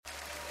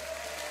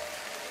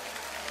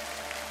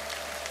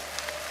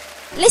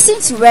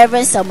Listen to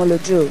Reverend Samuel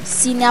Odro,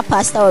 Senior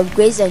Pastor of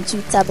Grace and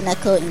Truth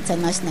Tabernacle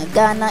International,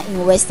 Ghana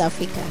in West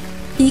Africa.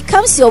 He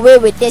comes your way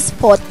with this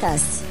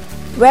podcast.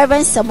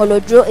 Reverend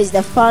Samuel Odro is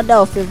the founder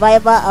of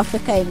Revival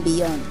Africa and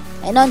Beyond,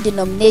 a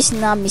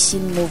non-denominational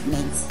mission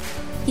movement.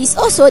 He's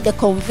also the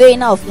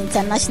convener of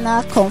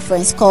international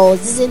conference called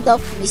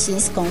Zinzendorf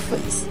Missions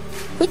Conference,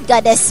 which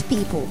gathers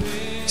people,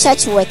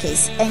 church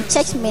workers, and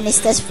church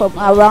ministers from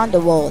around the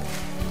world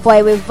for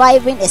a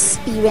reviving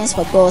experience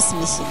for God's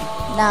mission.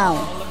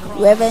 Now,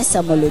 Reverend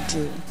Samuel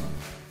Odro.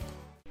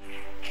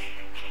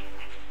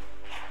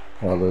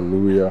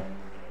 Hallelujah.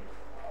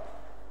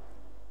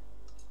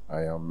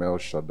 I am El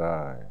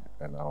Shaddai,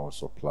 and I will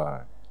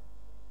supply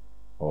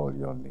all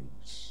your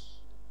needs.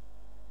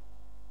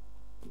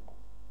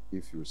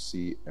 If you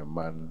see a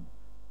man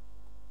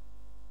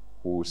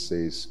who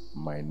says,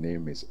 "My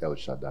name is El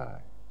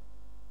Shaddai,"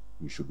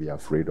 you should be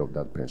afraid of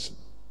that person.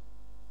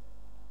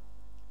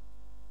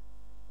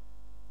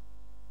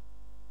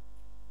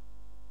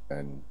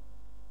 And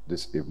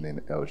this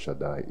evening, El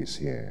Shaddai is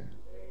here.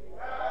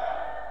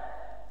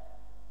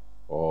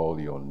 All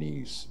your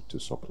needs to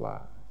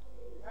supply.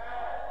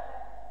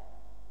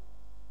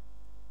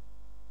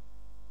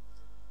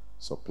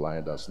 Supply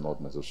does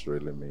not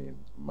necessarily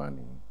mean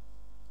money,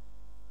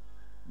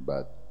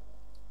 but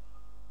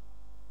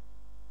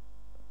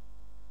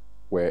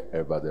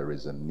wherever there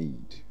is a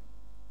need,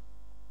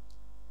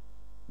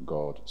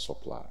 God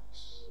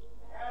supplies.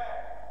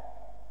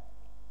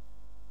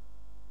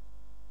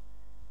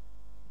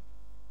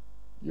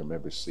 You may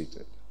be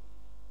seated.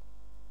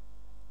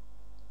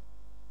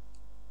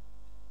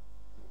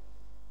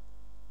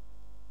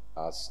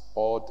 As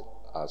odd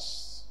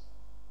as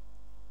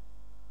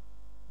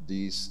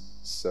these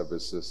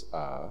services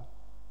are,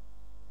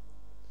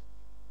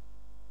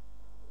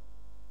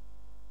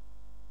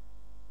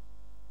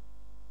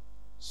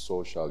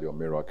 so shall your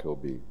miracle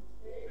be.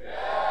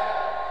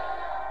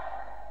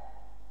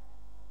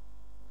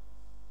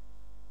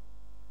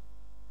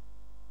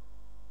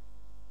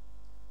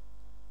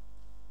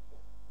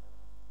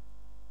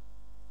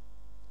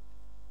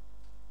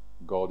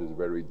 God is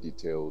very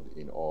detailed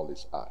in all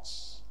his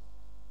acts,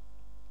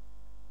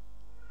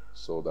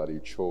 so that he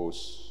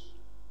chose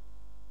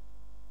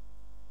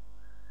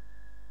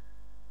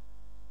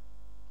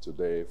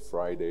today,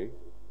 Friday,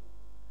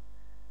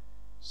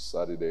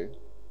 Saturday,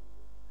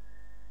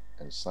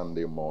 and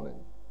Sunday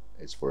morning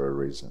is for a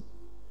reason.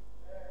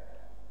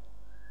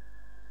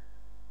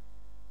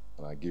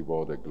 And I give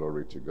all the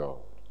glory to God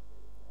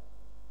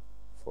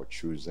for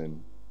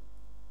choosing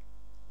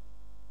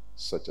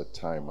such a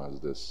time as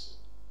this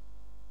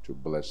to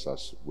bless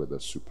us with the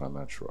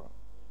supernatural.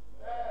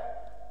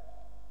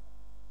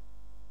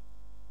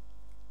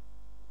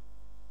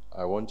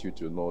 I want you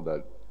to know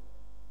that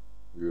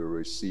you will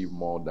receive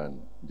more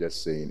than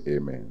just saying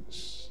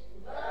amens.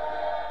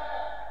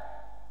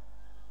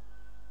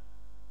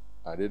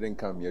 I didn't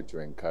come here to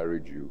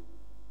encourage you,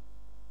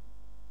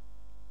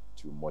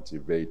 to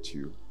motivate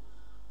you.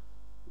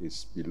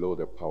 It's below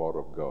the power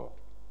of God.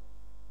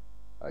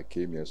 I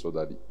came here so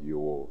that you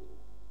will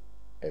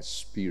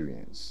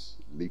experience,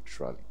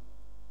 literally.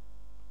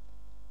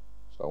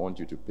 So I want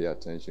you to pay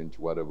attention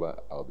to whatever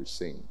I'll be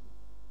saying.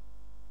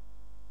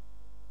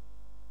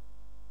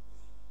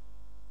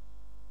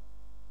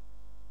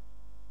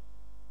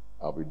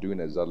 I'll be doing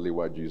exactly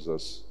what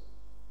Jesus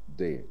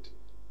did.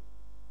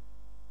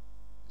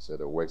 He said,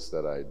 "The works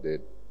that I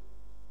did,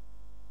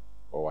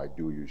 or I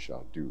do, you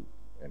shall do,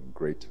 and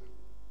greater."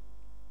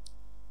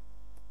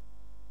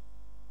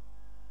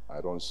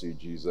 I don't see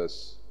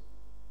Jesus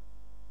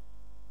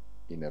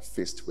in a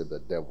fist with the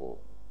devil,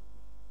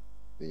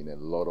 in a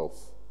lot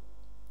of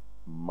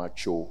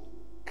macho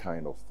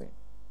kind of thing.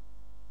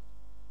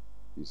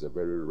 He's a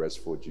very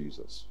restful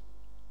Jesus.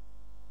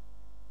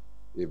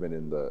 Even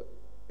in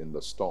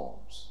the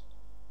storms,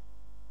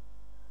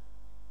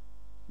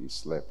 he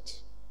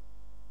slept.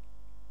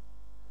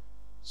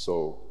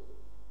 So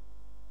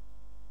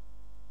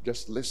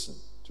just listen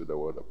to the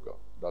word of God.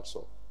 That's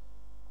all.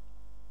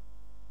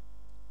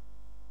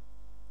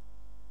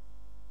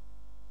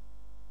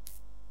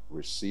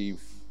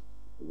 Receive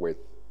with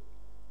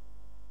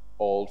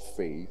all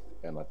faith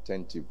and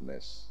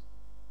attentiveness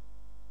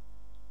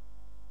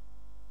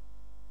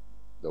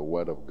the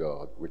word of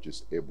God, which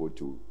is able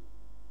to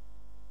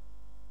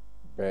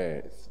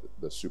birth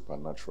the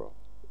supernatural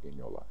in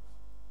your life.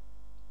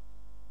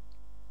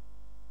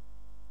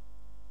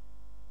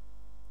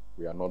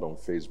 We are not on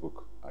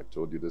Facebook. I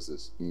told you this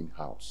is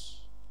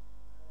in-house.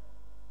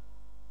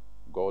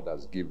 God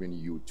has given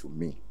you to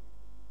me.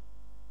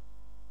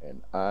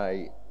 And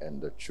I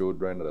and the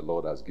children that the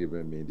Lord has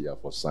given me, they are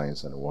for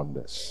signs and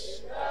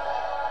wonders.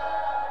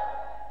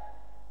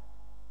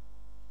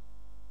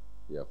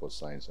 They are for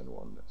signs and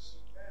wonders.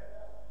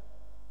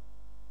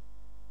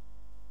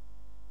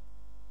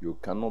 You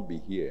cannot be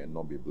here and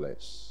not be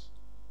blessed.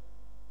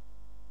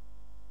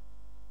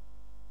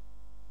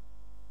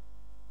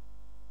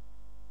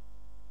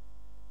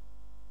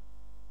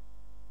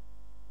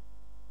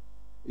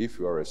 If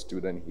you are a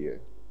student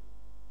here,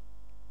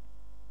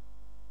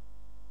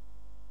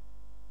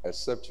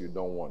 except you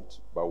don't want.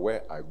 But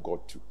where I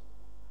got to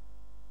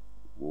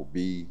will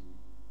be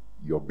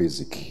your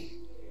basic.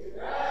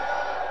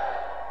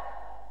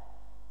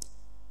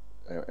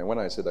 And when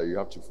I say that, you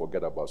have to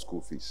forget about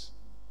school fees.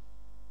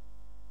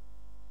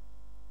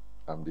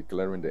 I'm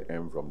declaring the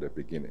end from the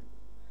beginning.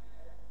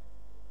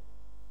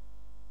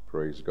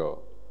 Praise God.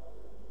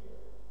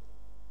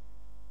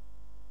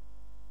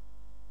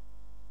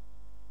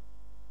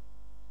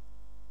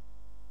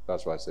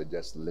 That's why I said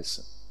just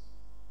listen.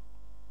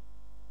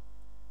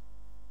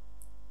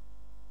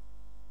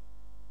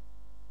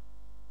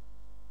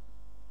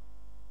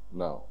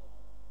 Now,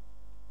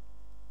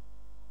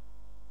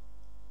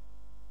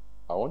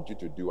 I want you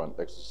to do an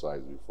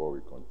exercise before we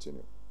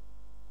continue.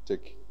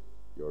 Take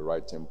your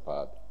writing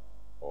pad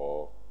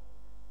or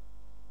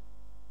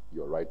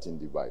your writing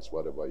device,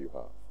 whatever you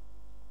have.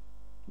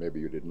 Maybe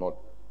you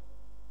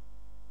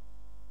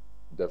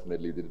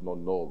definitely did not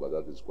know, but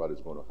that is what is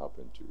going to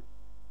happen to you.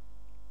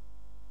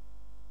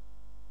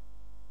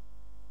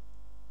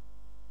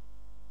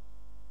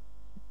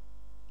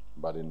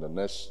 But in the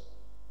next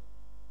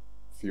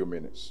few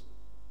minutes,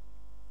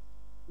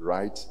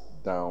 write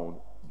down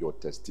your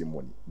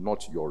testimony,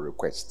 not your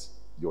request.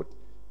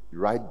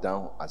 Write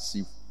down as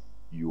if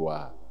you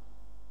are,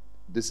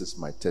 this is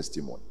my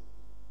testimony.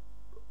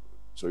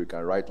 So you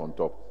can write on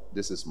top,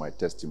 this is my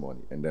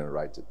testimony, and then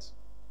write it.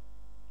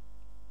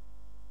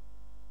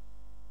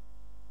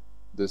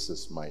 This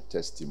is my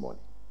testimony.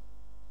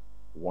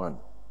 1,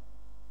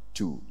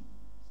 2,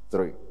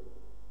 3.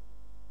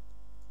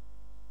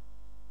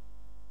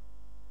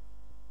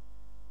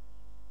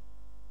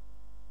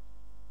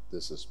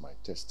 This is my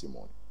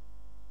testimony.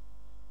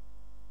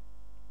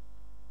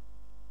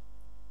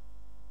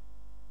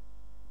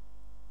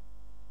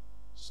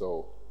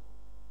 So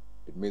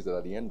it means that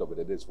at the end of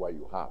it, this is what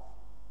you have.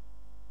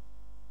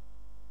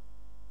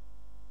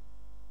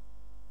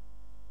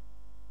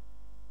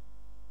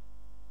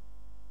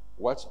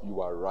 What you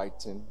are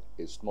writing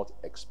is not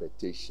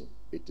expectation,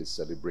 it is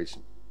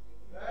celebration.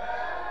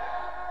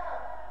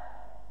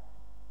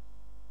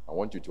 I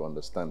want you to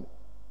understand it.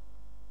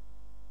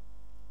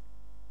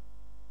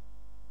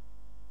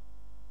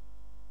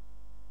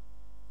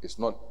 It's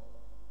not,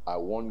 I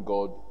want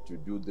God to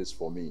do this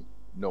for me.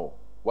 No.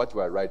 What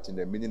you are writing,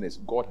 the meaning is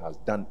God has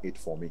done it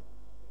for me.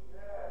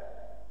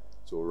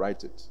 So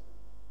write it.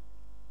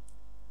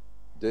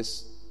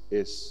 This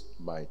is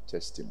my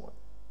testimony.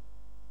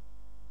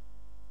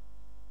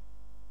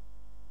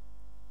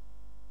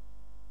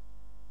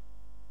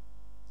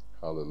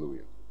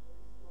 Hallelujah.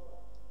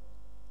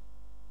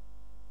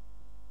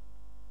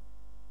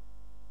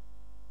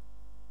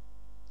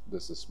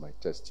 This is my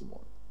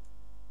testimony.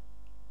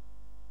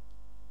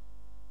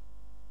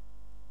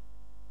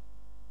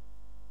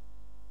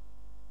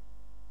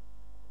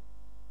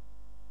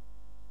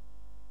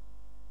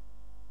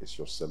 It's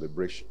your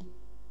celebration.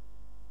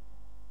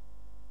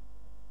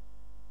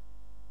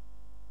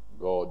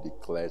 God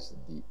declares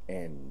the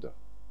end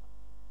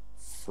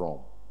from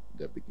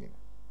the beginning.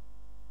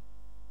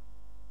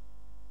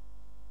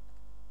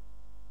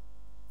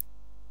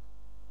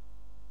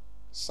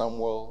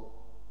 Samuel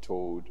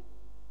told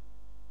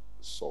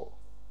Saul,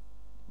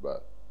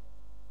 but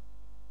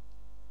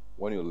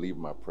when you leave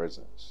my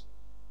presence,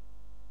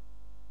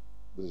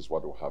 this is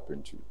what will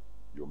happen to you.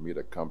 You'll meet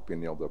a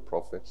company of the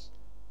prophets,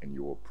 and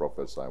you will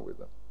prophesy with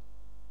them.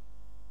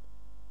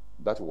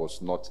 That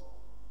was not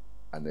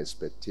an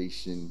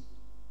expectation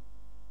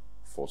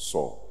for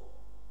Saul.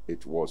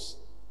 It was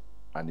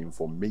an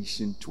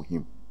information to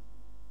him.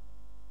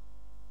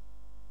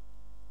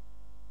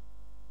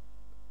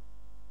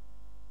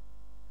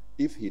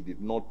 If he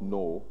did not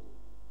know,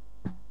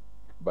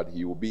 but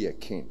he will be a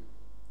king.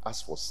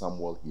 As for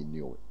Samuel, he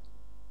knew it.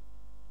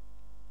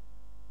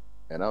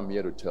 And I'm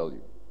here to tell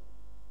you,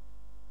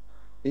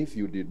 if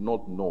you did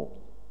not know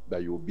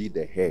that you'll be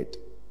the head,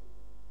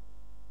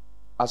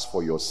 as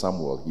for your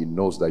Samuel, he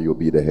knows that you'll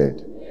be the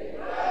head.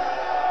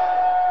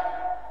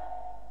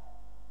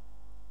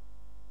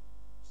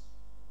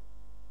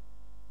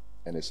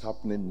 And it's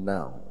happening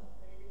now.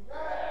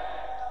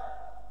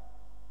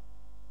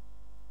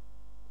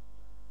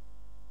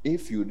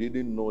 If you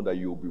didn't know that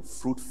you'll be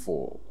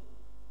fruitful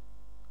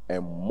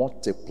and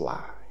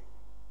multiply,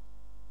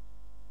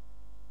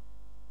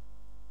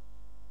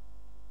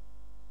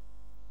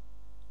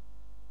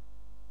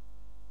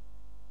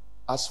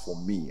 as for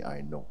me, I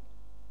know.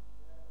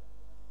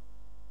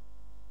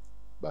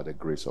 By the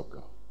grace of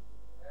God.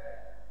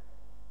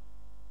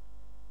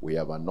 We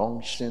have an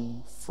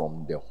unction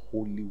from the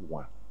Holy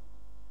One.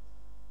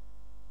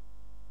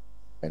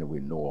 And we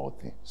know all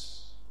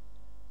things.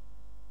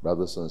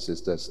 Brothers and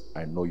sisters,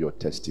 I know your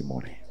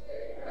testimony.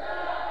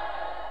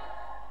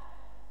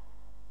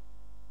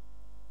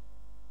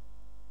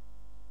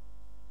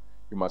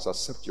 You must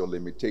accept your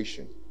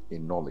limitation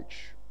in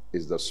knowledge.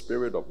 It's the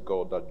Spirit of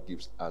God that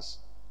gives us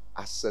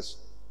access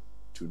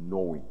to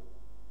knowing,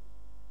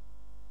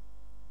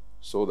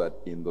 so that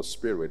in the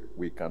Spirit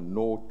we can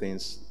know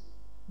things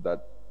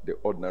that the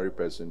ordinary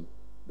person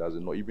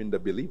doesn't know, even the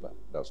believer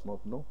does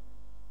not know.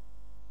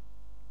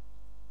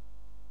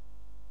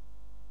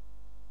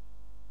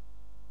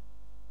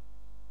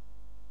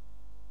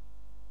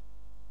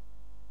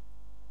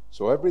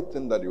 So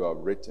everything that you have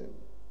written,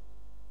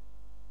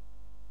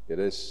 it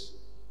is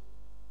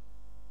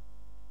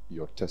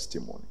your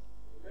testimony.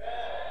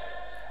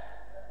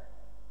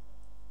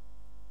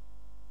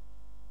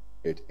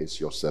 It is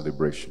your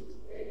celebration.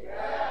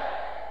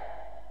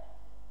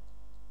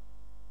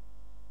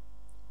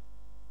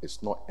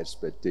 It's not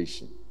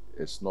expectation.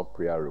 It's not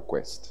prayer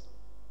request.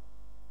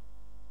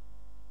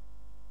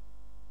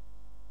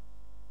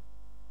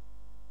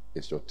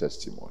 It's your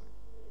testimony.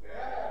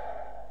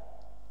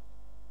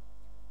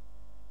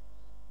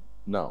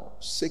 Now,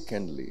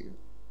 secondly,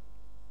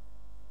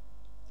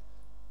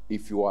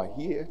 if you are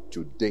here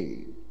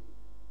today,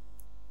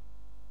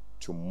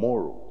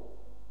 tomorrow,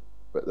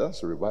 but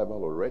that's a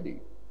revival already.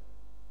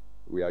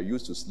 We are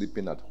used to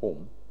sleeping at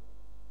home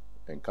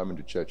and coming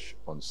to church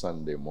on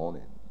Sunday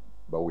morning,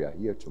 but we are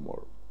here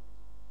tomorrow.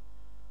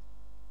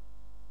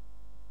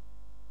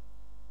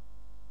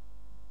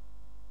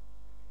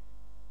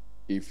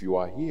 If you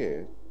are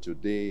here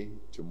today,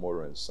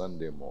 tomorrow, and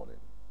Sunday morning,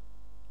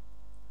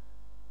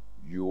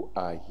 you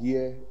are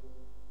here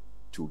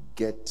to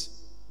get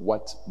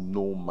what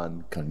no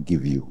man can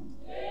give you.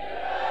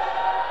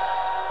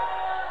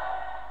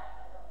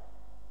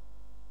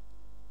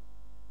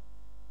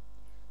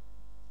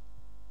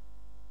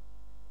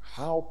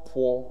 How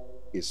poor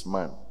is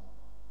man?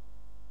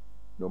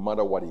 No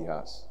matter what he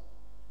has,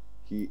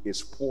 he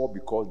is poor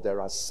because there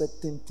are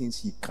certain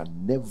things he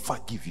can never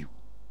give you.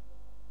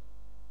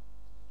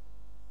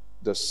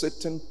 The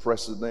sitting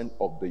president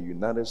of the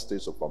United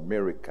States of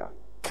America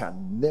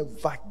can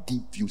never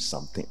give you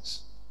some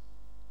things.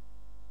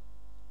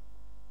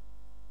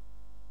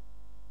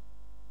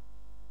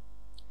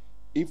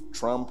 If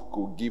Trump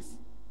could give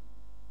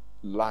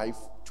life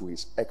to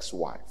his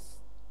ex-wife,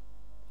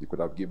 he could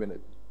have given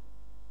it.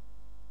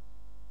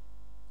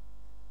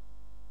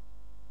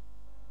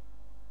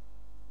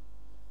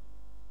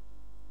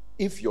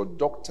 If your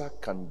doctor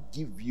can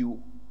give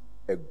you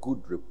a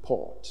good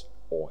report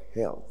or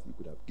health, he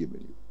could have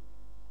given you.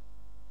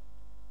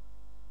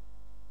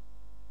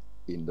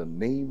 In the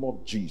name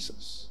of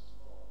Jesus,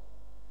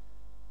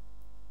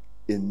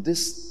 in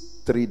these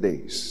 3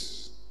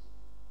 days,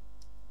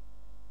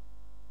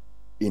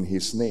 in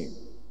his name,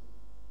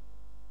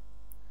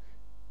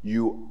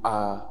 you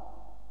are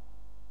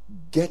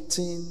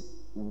getting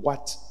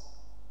what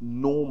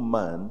no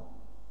man,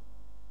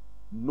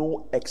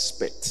 no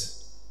expert,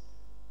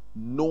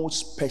 no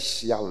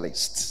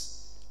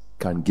specialist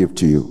can give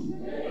to you.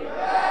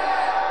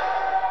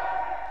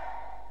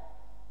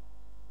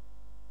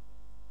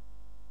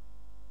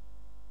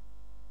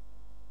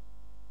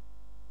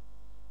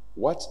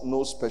 What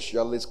no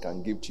specialist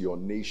can give to your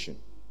nation,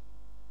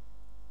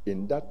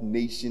 in that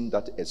nation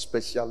that a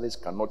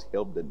specialist cannot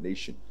help the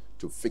nation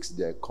to fix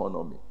their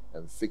economy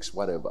and fix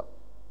whatever,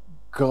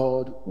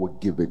 God will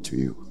give it to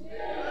you.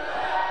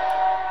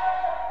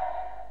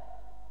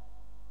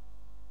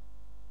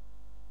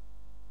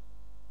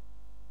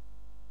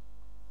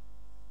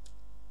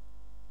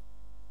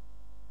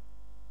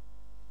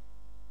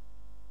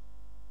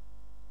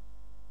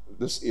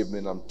 This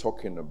evening I'm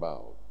talking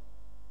about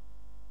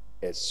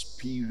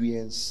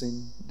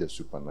experiencing the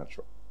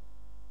supernatural.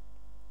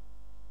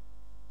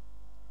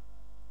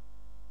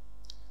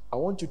 I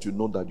want you to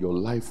know that your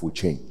life will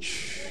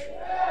change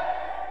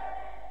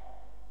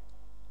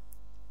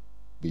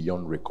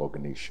beyond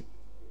recognition.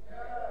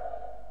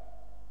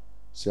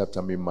 Say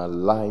after me, my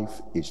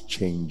life is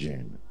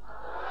changing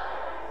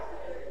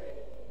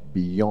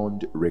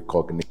beyond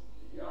recognition.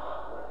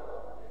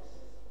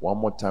 One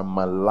more time,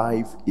 my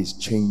life is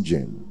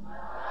changing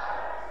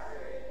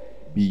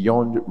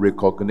beyond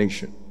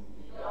recognition.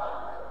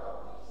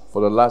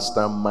 For the last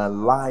time, my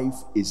life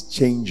is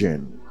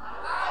changing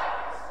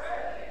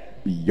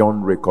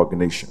beyond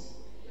recognition.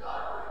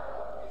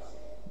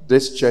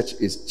 This church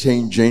is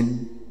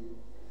changing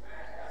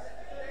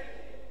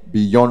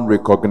beyond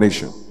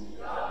recognition.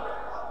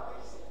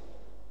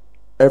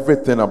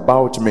 Everything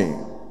about me,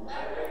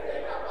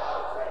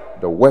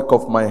 the work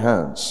of my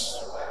hands,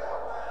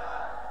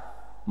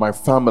 my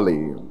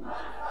family,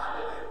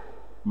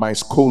 my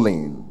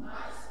schooling,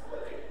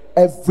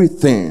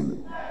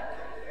 everything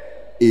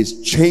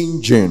is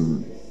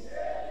changing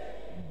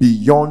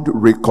beyond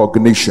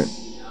recognition.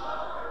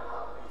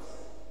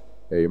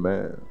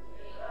 Amen.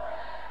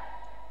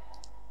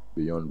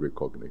 Beyond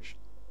recognition.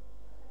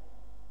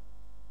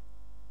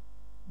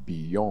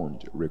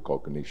 Beyond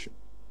recognition.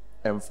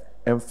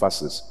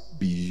 Emphasis,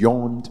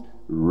 beyond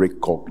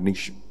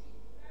recognition.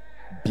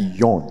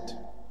 Beyond.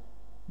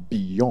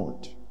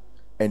 Beyond.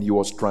 And he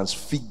was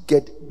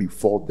transfigured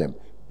before them.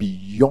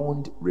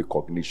 Beyond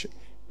recognition.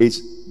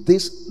 Is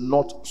this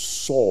not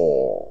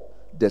Saul,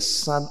 the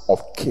son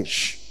of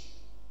Kish?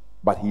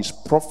 But he's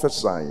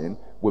prophesying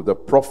with the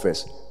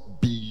prophets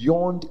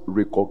beyond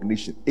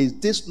recognition. Is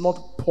this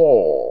not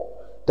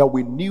Paul, that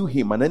we knew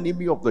him, an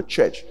enemy of the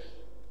church,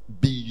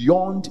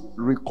 beyond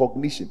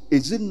recognition?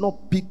 Is it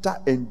not Peter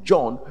and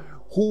John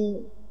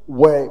who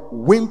were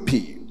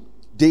wimpy?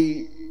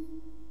 They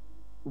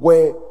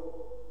were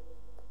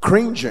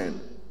cringing.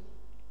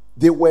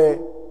 They were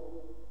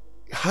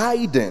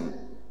hiding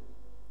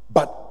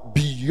but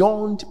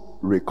beyond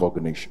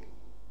recognition.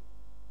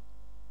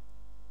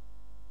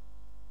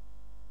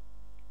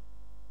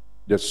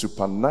 The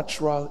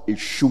supernatural is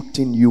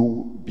shooting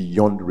you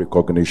beyond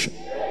recognition.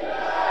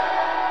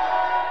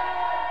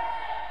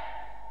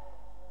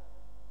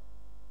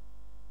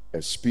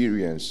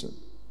 Experiencing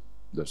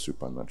the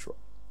supernatural.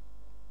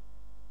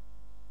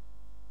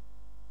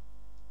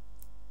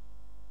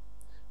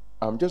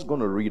 I'm just going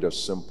to read a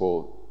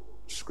simple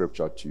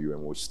scripture to you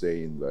and we'll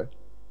stay in there.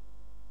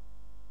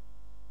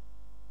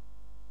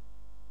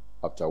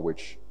 After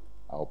which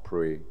I'll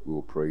pray, we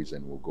will praise,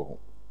 and we'll go home.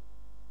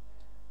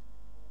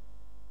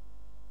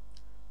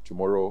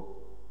 Tomorrow,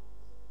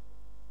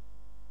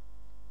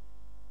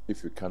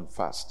 if you can't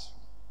fast,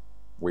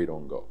 wait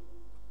on God.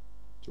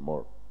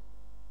 Tomorrow.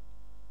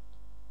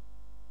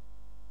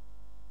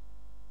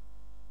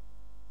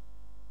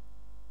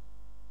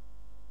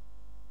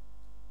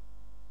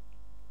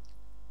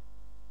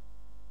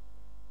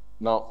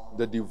 Now,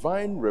 the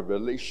divine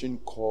revelation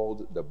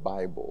called the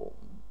Bible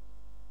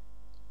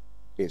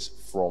is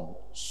from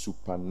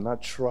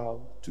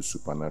supernatural to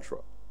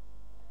supernatural.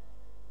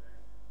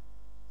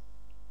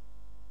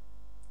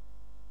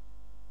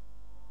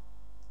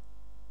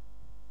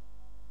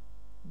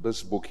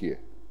 This book here,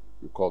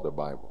 we call the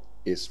Bible,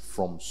 is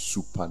from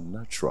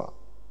supernatural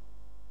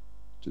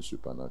to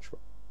supernatural.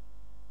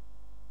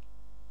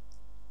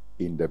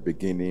 In the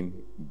beginning,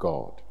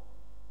 God.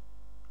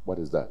 What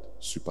is that?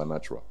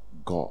 Supernatural.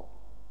 God.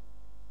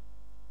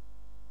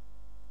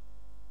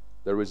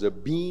 There is a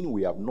being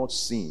we have not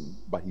seen,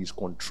 but he's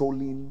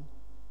controlling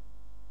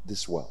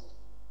this world.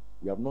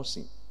 We have not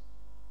seen.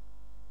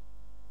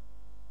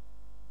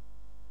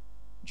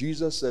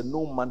 Jesus said,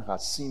 no man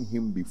has seen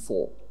him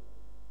before,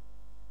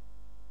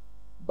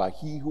 but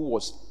he who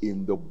was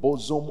in the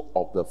bosom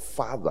of the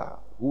Father,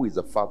 who is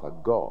the Father,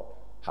 God,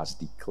 has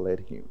declared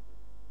him.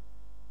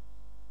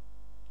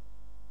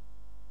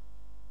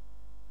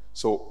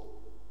 So,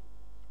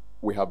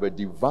 we have a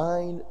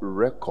divine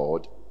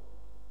record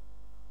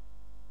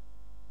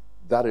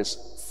that is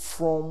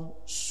from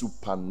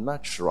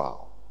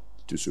supernatural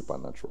to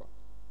supernatural.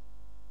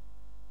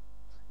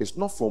 It's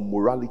not from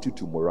morality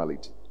to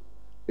morality.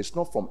 It's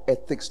not from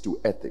ethics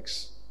to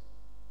ethics.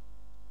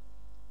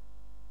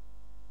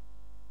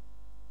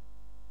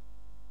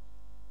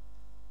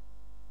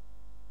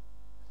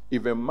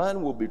 If a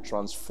man will be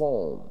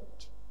transformed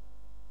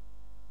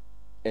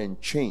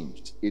and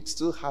changed, it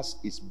still has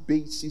its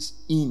basis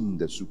in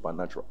the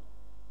supernatural.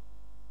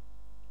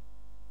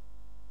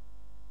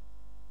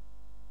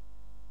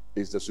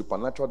 It's the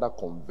supernatural that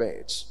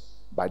converts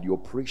by the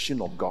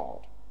operation of God.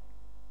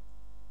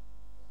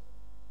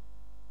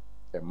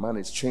 A man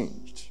is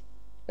changed,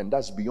 and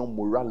that's beyond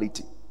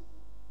morality.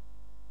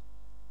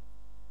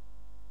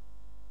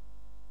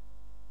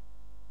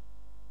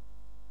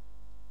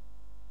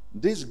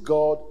 This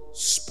God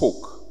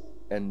spoke,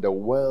 and the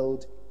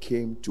world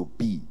came to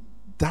be.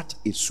 That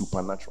is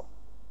supernatural.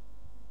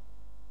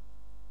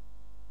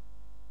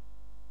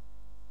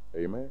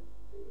 Amen.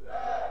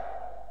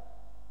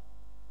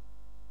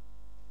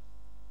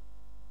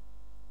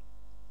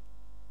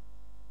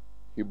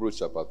 Hebrews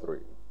chapter 3.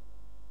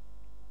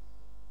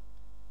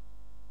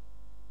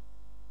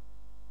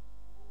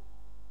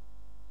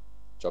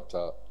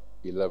 Chapter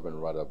 11,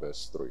 rather,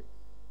 verse 3.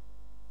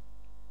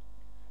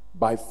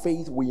 By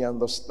faith we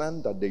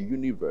understand that the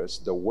universe,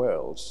 the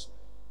worlds,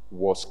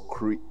 was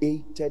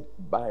created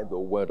by the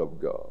word of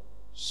God,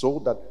 so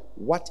that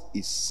what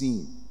is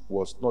seen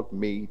was not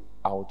made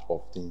out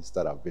of things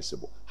that are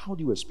visible. How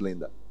do you explain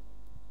that?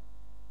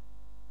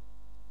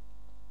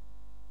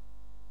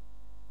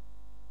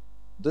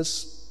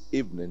 This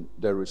evening,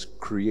 there is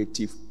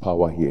creative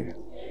power here.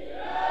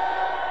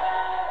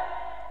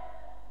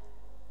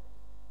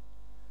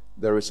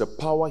 There is a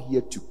power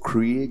here to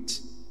create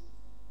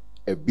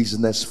a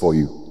business for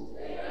you.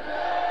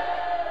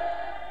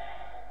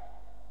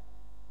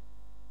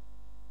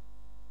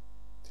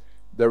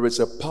 There is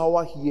a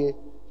power here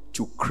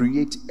to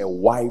create a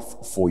wife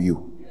for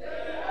you.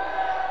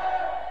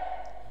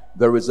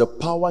 There is a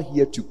power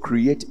here to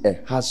create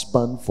a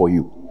husband for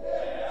you.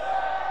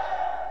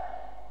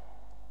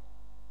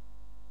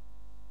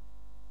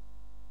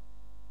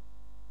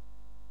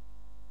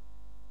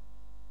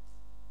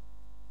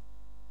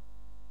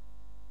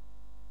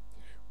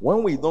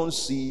 When we don't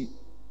see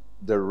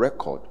the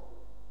record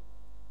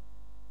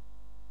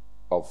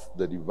of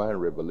the divine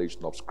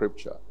revelation of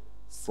Scripture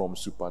from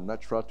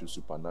supernatural to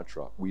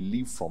supernatural, we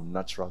live from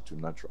natural to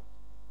natural.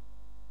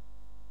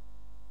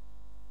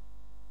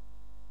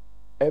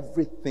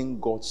 Everything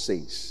God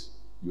says,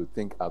 you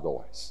think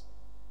otherwise.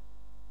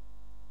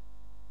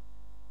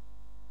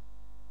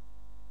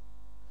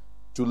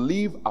 To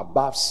live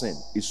above sin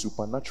is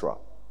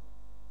supernatural.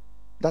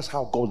 That's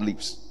how God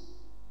lives.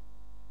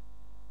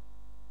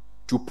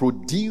 To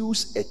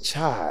produce a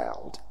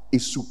child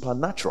is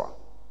supernatural.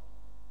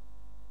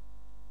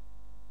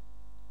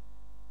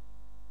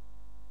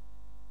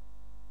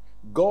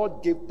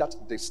 God gave that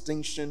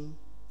distinction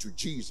to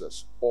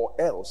Jesus, or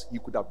else he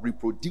could have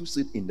reproduced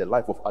it in the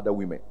life of other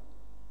women.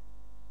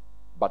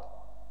 But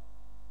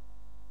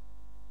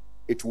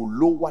it will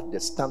lower the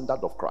standard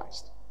of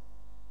Christ.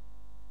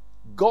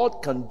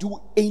 God can do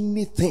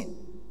anything.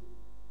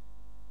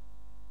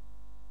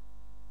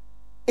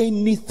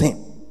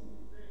 Anything.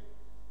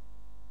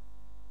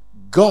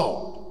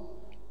 God,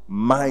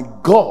 my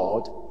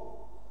God,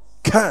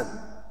 can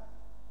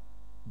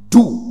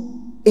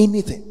do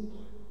anything.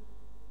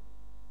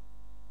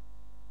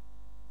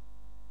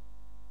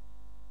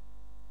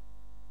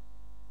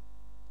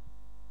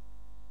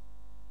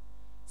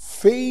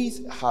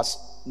 Faith has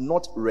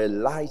not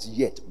realized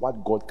yet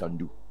what God can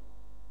do.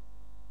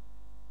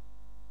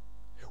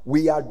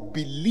 We are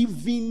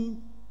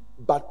believing,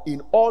 but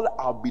in all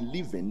our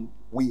believing,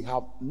 we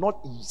have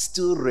not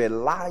still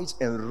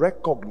realized and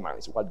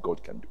recognized what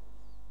God can do.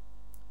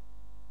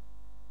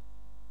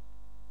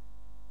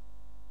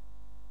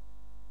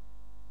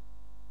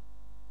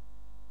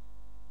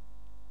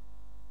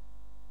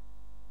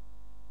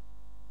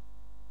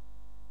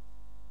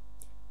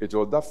 It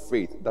was that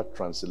faith that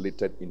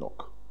translated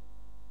Enoch.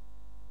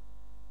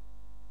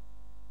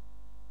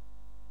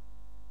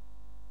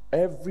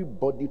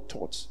 Everybody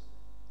thought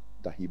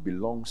that he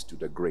belongs to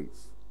the grave,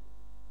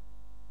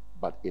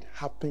 but it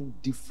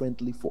happened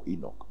differently for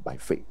Enoch by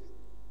faith.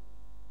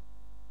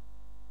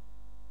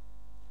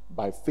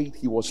 By faith,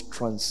 he was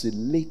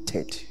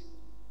translated.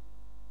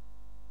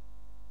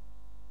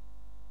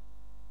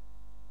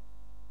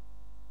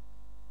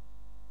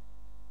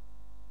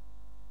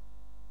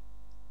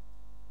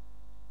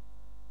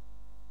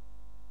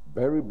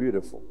 Very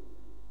beautiful.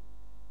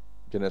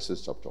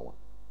 Genesis chapter 1.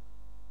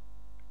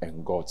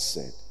 And God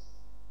said,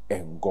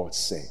 and God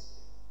said,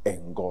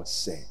 and God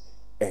said,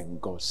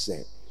 and God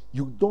said.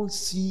 You don't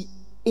see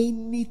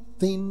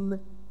anything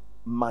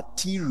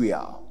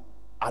material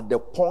at the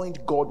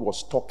point God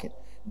was talking.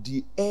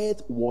 The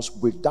earth was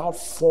without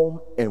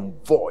form and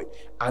void,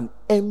 an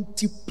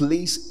empty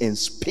place in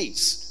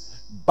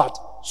space, but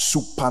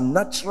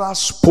supernatural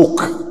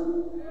spoke.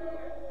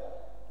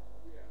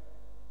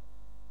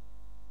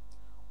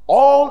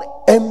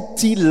 All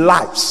empty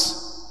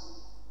lives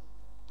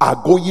are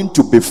going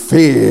to be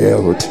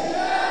filled.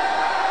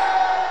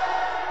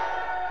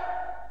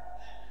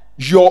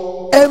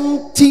 Your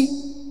empty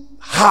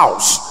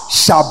house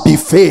shall be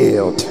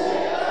filled.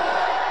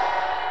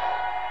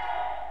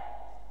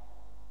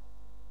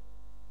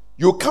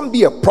 You can't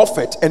be a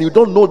prophet and you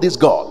don't know this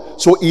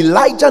God. So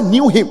Elijah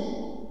knew him.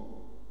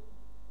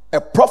 A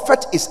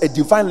prophet is a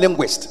divine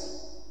linguist.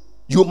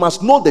 You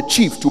must know the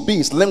chief to be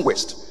his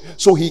linguist.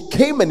 So he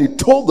came and he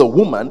told the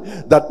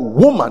woman that,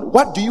 woman,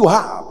 what do you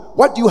have?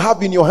 What do you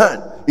have in your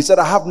hand? He said,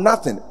 I have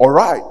nothing. All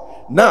right.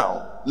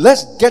 Now,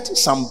 let's get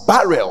some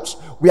barrels.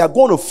 We are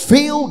going to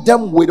fill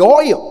them with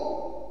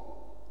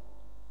oil.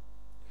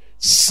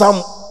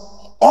 Some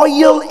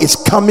oil is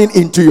coming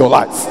into your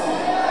life.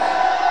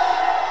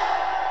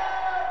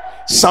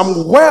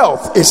 Some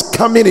wealth is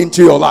coming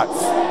into your life.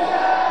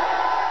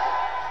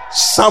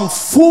 Some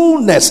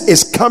fullness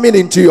is coming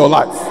into your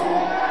life.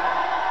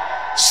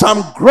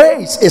 Some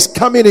grace is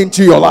coming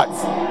into your life.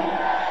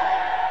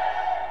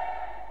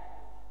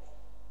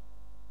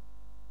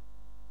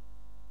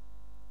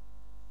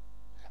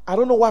 I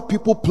don't know why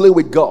people play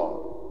with God.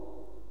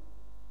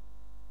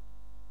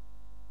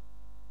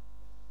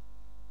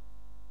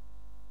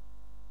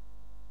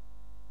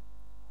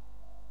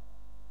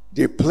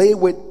 They play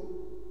with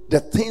the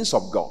things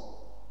of God.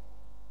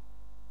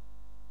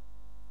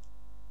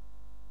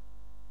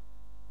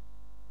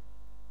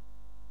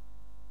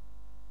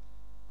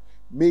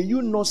 May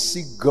you not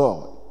see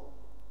God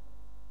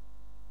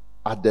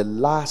at the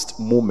last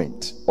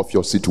moment of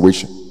your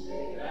situation.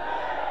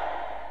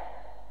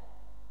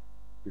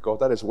 Because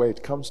that is where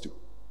it comes to.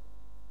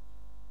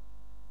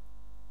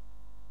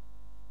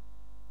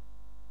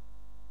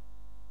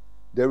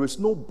 There is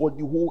nobody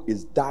who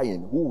is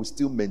dying who will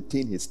still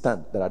maintain his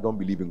stand that I don't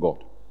believe in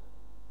God.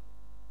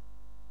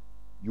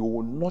 You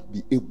will not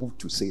be able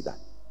to say that.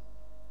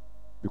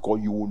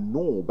 Because you will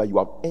know, but you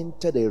have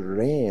entered a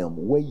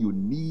realm where you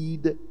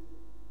need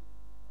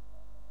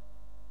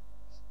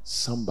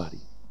somebody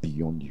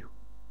beyond you.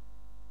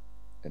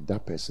 And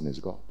that person is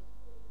God.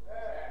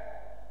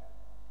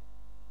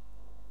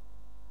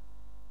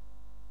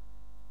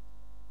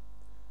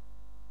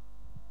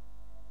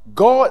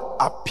 God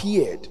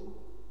appeared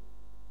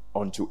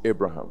unto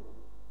Abraham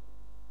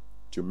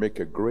to make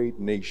a great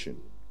nation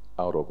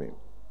out of him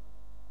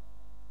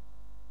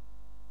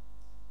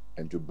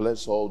and to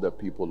bless all the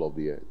people of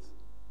the earth.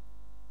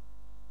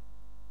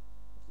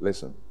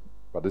 Listen,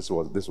 but this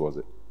was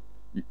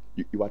it.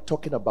 You are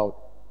talking about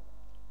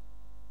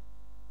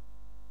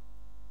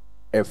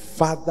a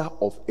father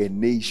of a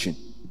nation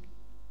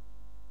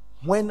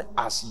when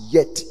as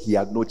yet he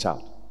had no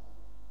child.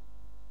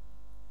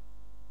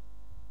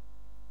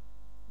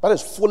 That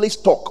is foolish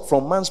talk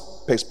from man's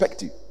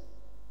perspective.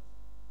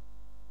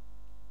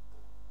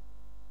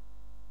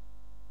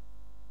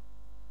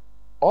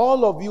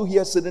 All of you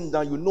here sitting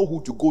down, you know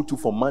who to go to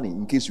for money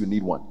in case you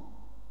need one.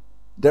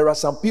 There are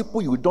some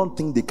people you don't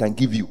think they can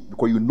give you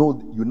because you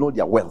know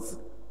their wealth.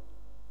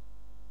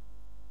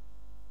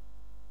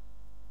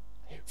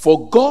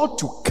 For God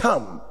to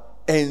come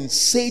and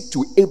say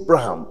to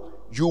Abraham,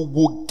 you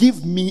will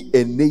give me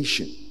a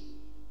nation.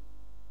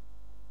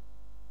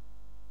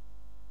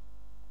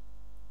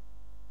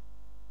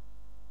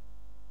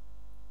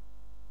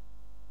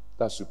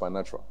 That's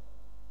supernatural.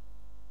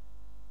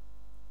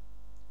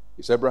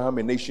 Is Abraham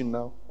a nation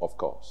now? Of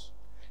course.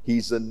 He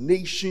is a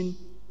nation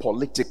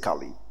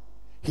politically.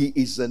 He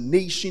is a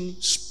nation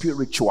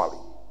spiritually.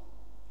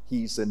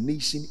 He is a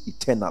nation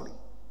eternally.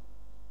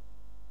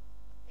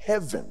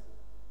 Heaven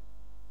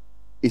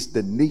is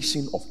the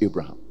nation of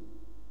Abraham.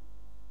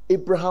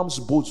 Abraham's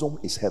bosom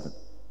is heaven.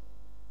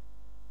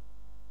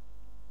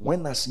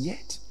 When as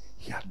yet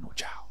he had no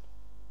child.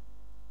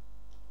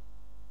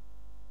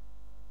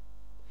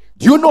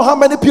 Do you know how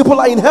many people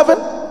are in heaven?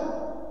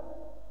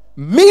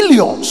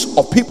 Millions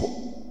of people.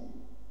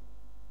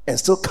 And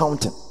still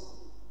counting.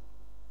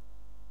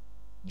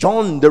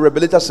 John the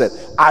Revelator said,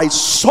 I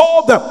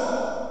saw them,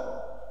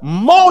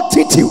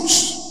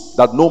 multitudes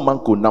that no man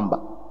could number.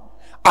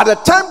 At the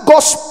time God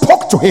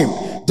spoke to him,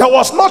 there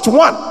was not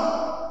one.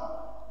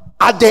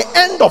 At the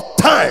end of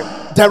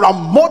time, there are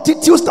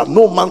multitudes that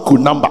no man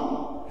could number.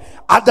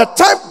 At the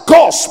time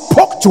God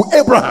spoke to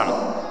Abraham,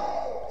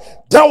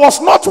 there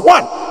was not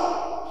one.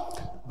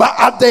 But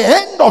at the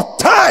end of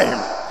time,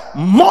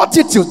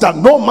 multitudes that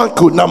no man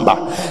could number.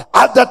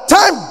 At the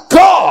time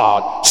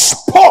God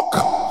spoke,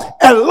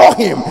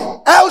 Elohim,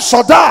 El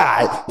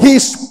Shaddai, he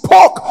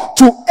spoke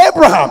to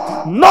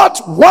Abraham, not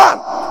one.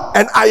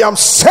 And I am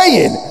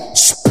saying,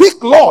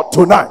 speak Lord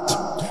tonight.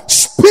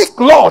 Speak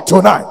Lord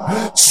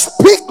tonight.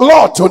 Speak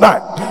Lord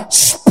tonight.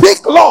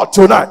 Speak Lord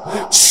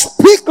tonight.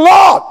 Speak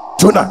Lord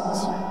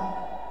tonight.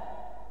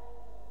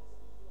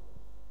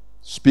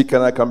 Speak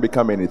and I can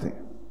become anything.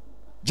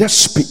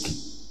 Just speak.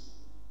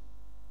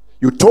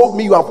 You told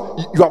me you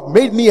have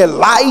made me a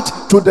light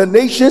to the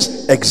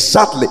nations.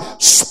 Exactly.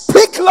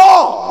 Speak,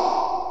 Lord.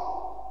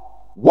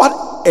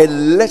 What a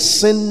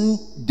lesson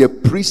the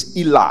priest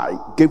Eli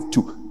gave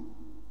to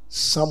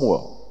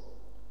Samuel.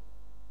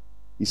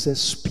 He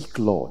says, speak,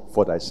 Lord,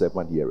 for thy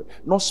servant heareth.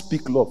 Not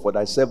speak, Lord, for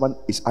thy servant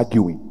is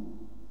arguing.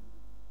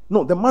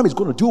 No, the man is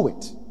going to do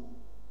it.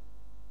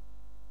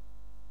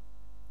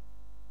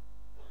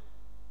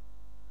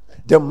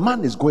 The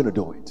man is going to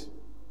do it.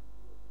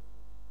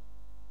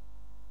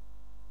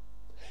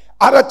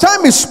 At the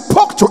time he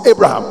spoke to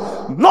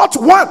Abraham, not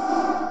one.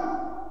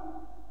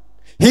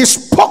 He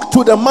spoke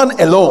to the man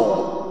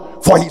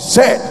alone. For he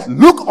said,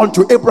 look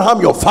unto Abraham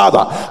your father.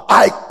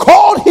 I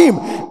called him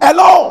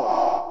alone.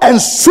 And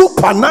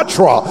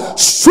supernatural,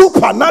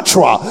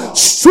 supernatural,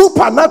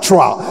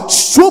 supernatural,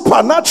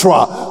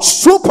 supernatural,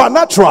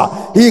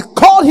 supernatural. He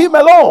called him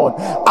alone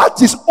at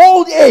his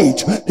old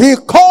age. He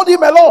called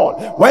him alone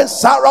when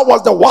Sarah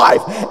was the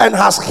wife and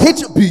has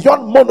hit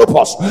beyond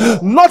menopause.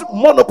 Not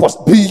menopause,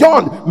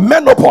 beyond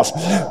menopause.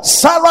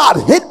 Sarah had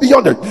hit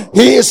beyond it.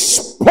 He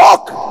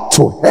spoke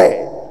to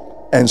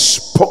her and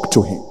spoke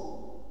to him.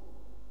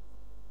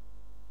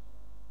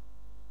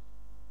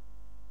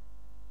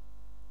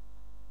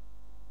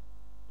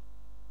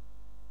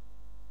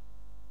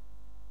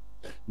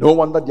 No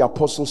wonder the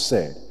apostle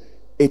said,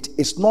 it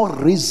is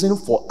not reason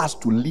for us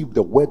to leave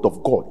the word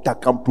of God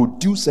that can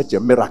produce such a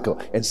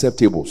miracle and serve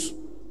tables.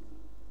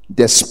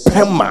 The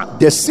sperma,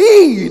 the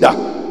seed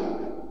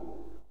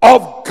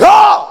of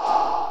God.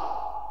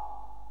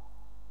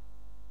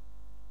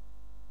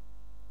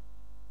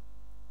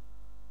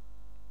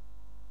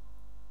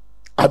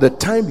 At the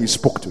time he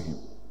spoke to him,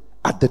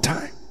 at the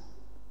time,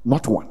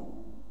 not one.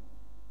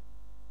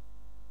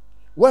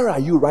 Where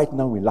are you right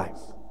now in life?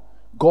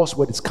 God's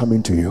word is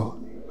coming to you.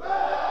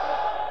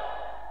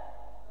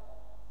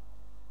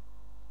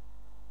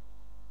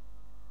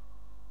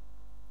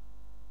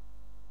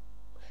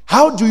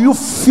 How do you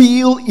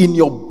feel in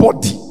your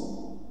body?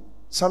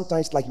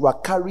 Sometimes like you are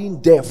carrying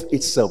death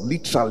itself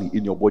literally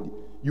in your body.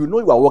 You know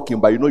you are walking,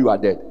 but you know you are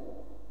dead.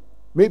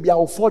 Maybe I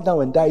will fall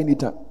down and die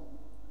anytime.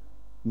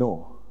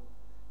 No.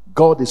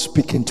 God is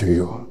speaking to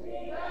you.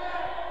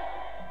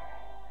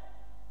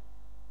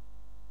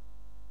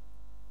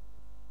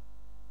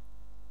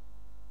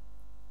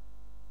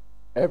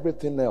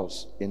 Everything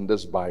else in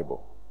this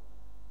Bible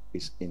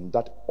is in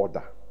that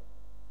order,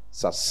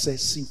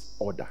 successive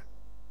order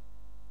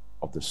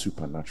of the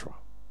supernatural.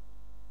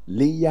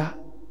 Layer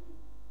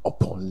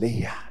upon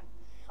layer,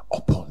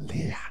 upon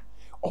layer,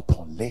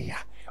 upon layer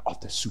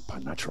of the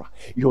supernatural.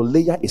 Your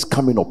layer is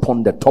coming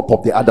upon the top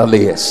of the other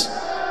layers.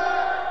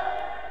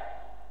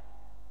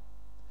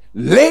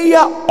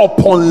 Layer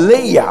upon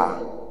layer,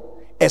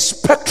 a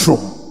spectrum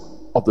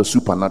of the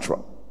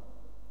supernatural.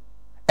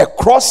 A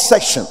cross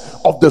section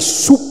of the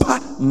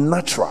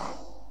supernatural.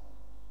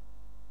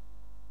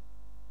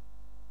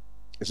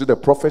 Is it the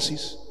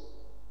prophecies?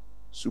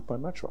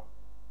 Supernatural.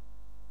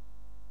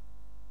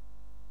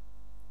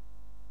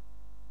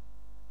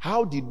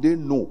 How did they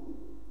know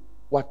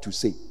what to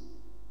say?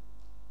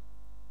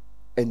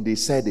 And they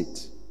said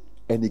it,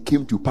 and it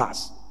came to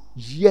pass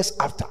years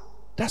after.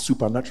 That's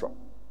supernatural.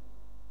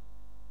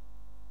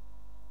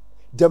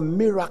 The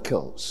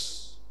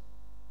miracles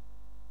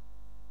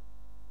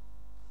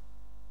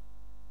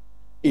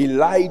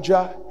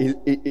Elijah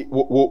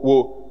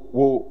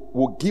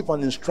will give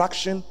an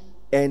instruction,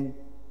 and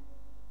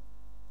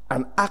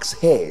an axe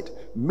head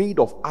made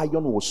of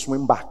iron will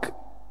swim back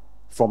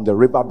from the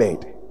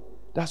riverbed.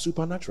 That's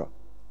supernatural.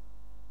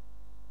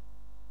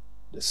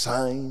 The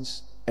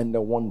signs and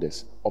the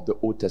wonders of the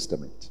Old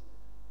Testament.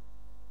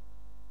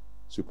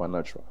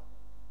 Supernatural.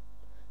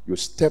 You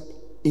step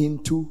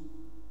into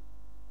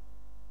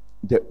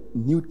the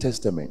New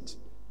Testament,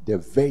 the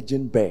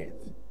virgin birth.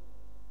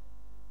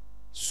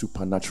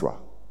 Supernatural.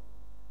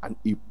 An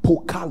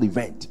epochal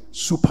event.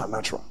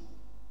 Supernatural.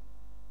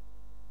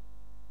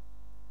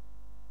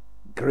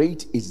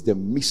 Great is the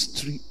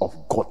mystery of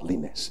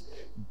godliness.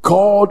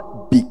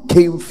 God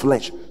became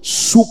flesh.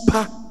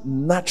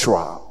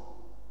 Supernatural.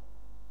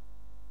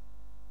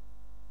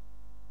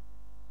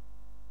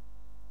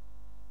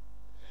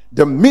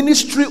 The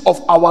ministry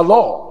of our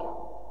Lord.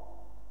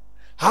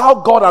 How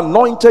God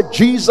anointed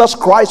Jesus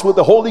Christ with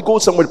the Holy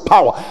Ghost and with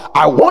power.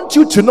 I want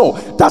you to know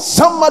that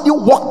somebody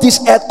walked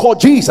this earth called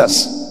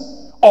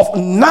Jesus of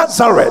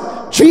Nazareth.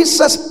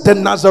 Jesus the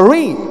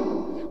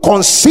Nazarene,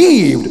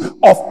 conceived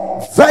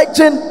of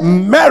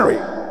Virgin Mary,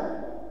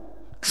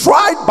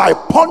 tried by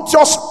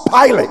Pontius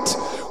Pilate,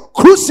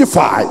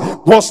 crucified,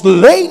 was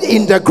laid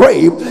in the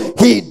grave,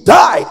 he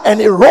died and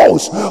he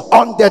rose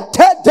on the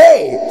third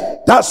day.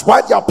 That's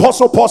why the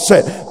Apostle Paul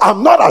said,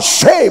 I'm not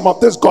ashamed of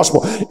this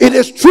gospel. It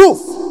is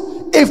truth.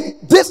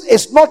 If this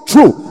is not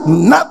true,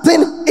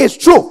 nothing is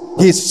true.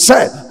 He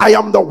said, I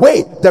am the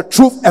way, the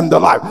truth, and the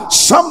life.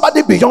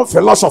 Somebody beyond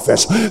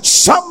philosophers,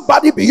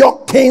 somebody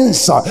beyond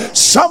kings,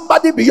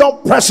 somebody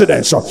beyond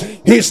presidents.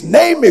 His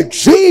name is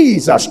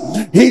Jesus.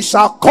 He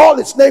shall call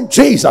his name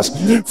Jesus,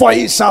 for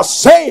he shall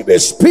save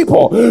his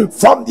people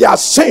from their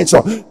sins.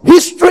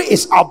 History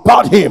is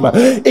about him.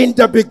 In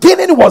the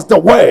beginning was the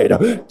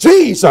Word,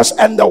 Jesus,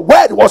 and the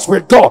Word was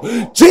with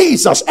God.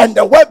 Jesus, and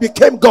the Word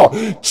became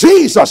God.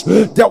 Jesus,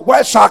 the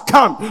Word shall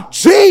come.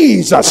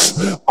 Jesus,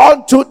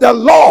 unto the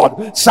Lord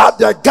shall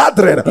the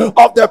gathering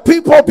of the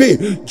people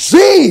be.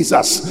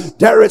 Jesus,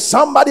 there is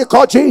somebody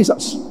called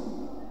Jesus.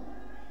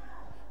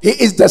 He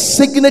is the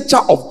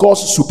signature of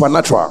God's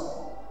supernatural.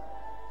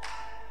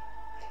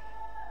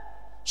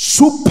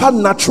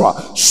 Supernatural,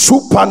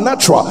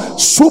 supernatural,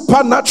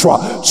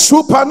 supernatural,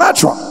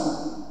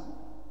 supernatural.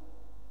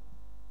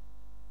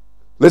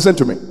 Listen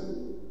to me.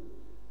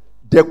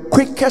 The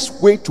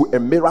quickest way to a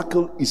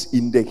miracle is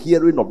in the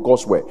hearing of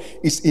God's word.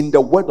 It's in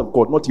the word of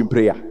God, not in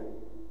prayer.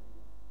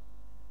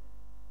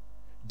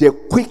 The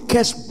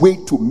quickest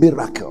way to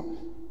miracle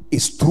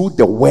is through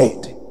the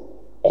word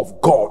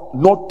of God,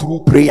 not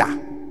through prayer.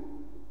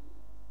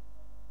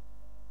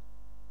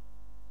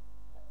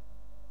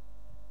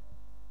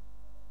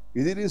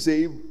 He didn't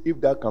say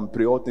if thou can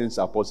pray, all things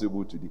are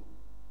possible today.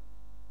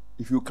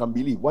 If you can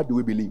believe, what do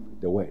we believe?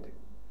 The word.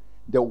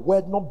 The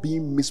word not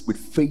being mixed with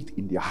faith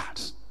in their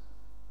hearts.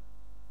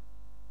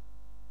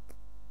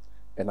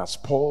 And as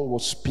Paul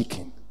was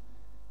speaking,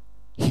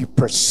 he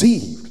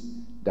perceived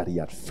that he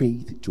had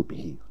faith to be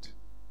healed.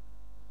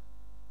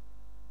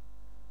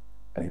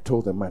 And he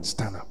told the man,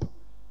 stand up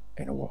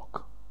and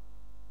walk.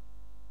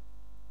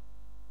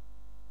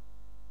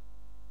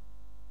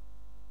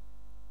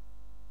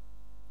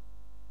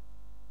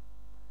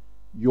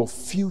 Your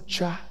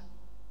future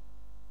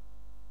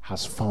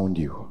has found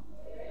you.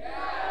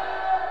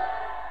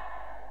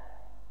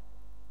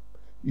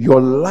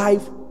 Your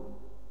life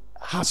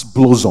has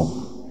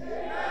blossomed.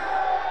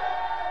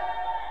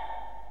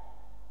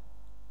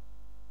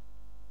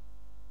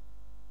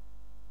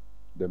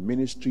 The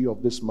ministry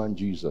of this man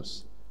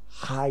Jesus,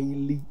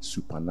 highly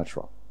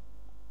supernatural.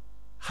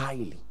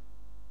 Highly.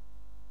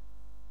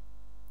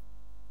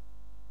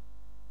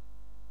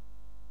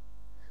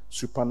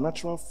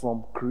 Supernatural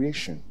from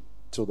creation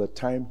till the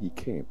time he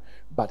came.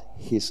 But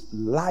his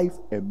life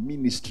and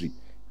ministry,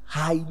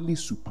 highly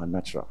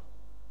supernatural.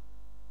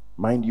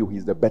 Mind you,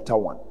 he's the better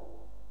one.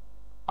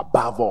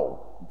 Above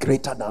all,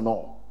 greater than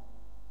all,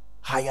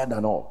 higher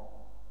than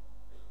all.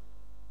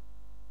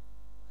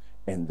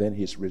 And then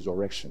his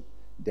resurrection,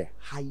 the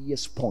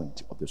highest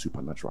point of the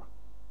supernatural.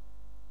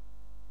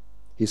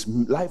 His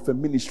life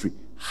and ministry,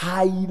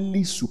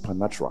 highly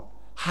supernatural,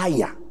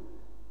 higher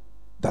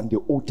than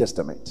the Old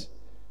Testament.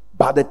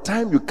 By the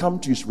time you come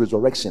to his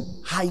resurrection,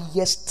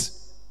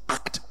 highest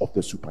act of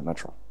the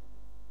supernatural.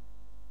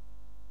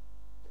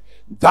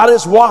 That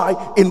is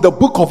why in the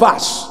book of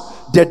Acts,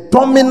 the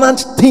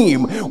dominant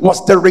theme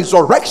was the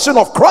resurrection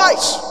of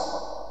Christ.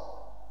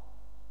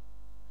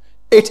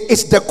 It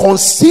is the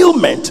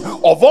concealment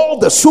of all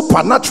the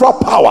supernatural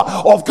power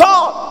of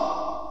God.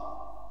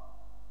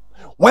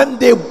 When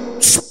they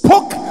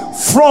spoke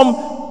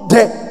from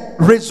the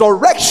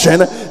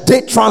resurrection,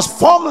 they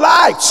transformed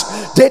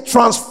lives, they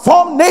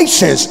transformed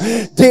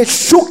nations, they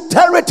shook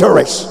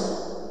territories.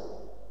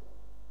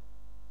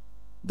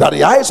 That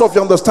the eyes of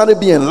your understanding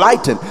be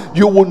enlightened,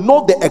 you will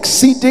know the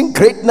exceeding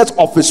greatness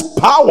of his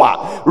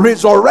power,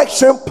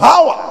 resurrection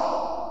power.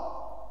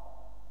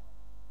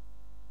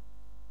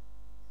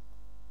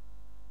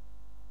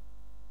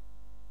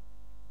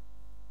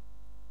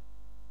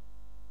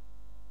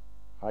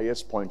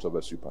 highest point of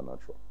the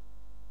supernatural.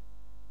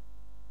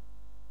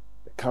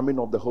 The coming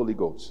of the Holy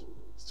Ghost,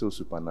 still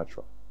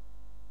supernatural.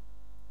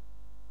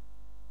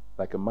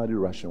 Like a mighty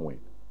rushing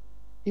wind.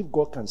 If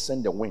God can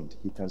send the wind,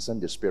 he can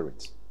send the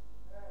Spirit.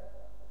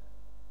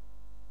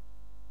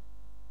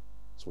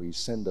 So he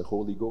sent the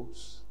Holy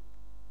Ghost.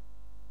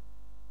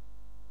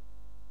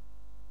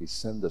 He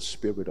sent the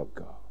Spirit of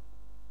God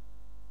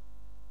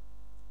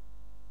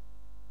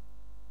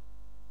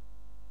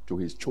to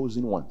his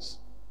chosen ones.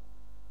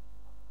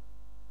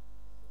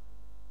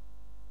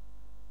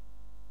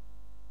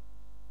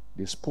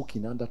 They spoke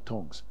in other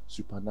tongues,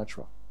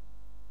 supernatural.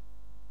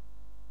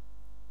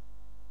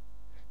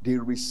 They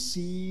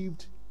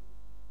received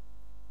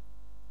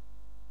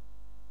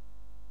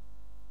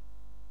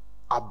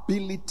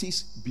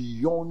abilities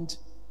beyond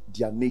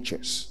their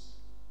natures.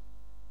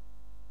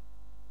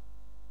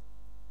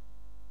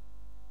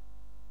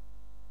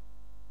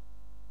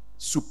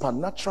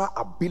 Supernatural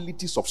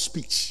abilities of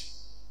speech.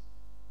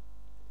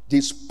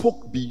 They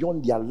spoke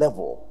beyond their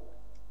level,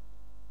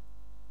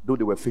 though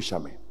they were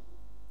fishermen.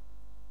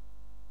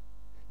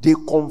 They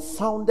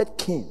confounded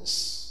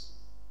kings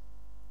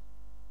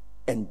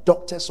and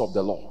doctors of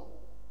the law.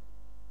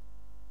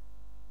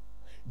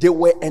 They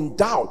were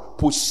endowed,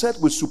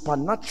 possessed with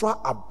supernatural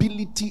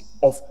ability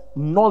of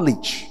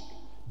knowledge.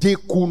 They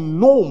could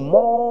know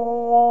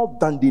more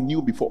than they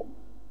knew before.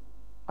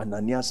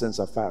 Ananias and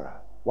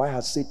Sapphira, why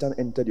has Satan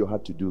entered your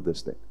heart to do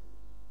this thing?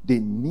 They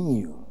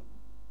knew.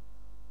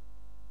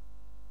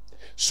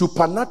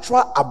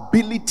 Supernatural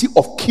ability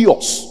of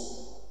cures.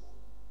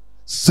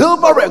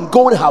 Silver and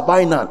gold have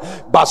I none,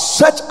 but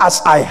such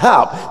as I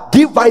have,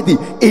 give I thee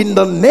in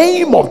the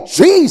name of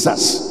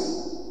Jesus.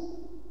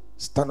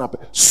 Stand up.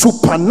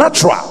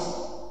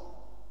 Supernatural.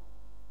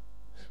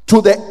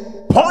 To the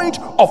point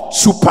of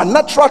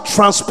supernatural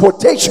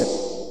transportation.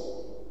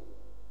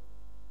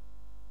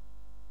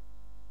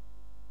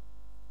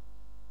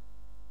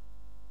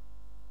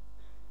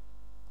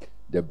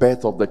 The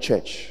birth of the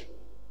church.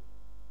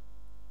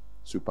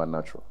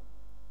 Supernatural.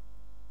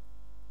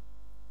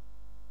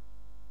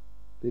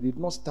 They did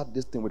not start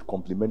this thing with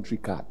complimentary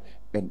card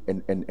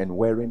and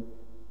wearing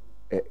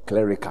a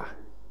clerical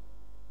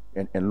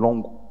and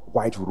long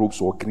white robes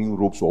or green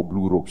robes or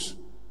blue robes.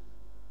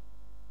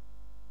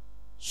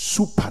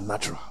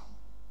 Supernatural.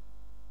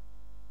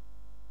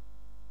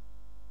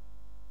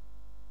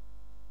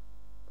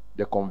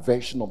 The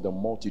conversion of the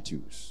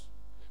multitudes.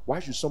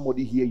 Why should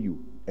somebody hear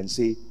you and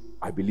say,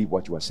 I believe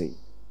what you are saying?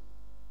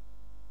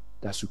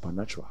 That's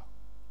supernatural.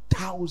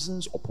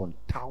 Thousands upon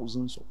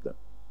thousands of them.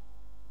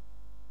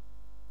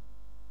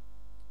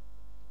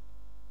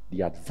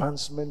 The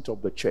advancement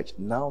of the church.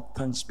 Now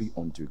thanks be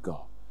unto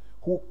God,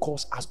 who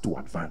caused us to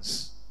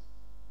advance.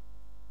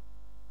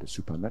 The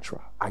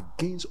supernatural.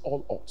 Against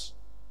all odds.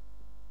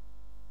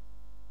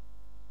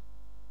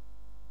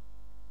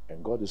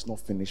 And God is not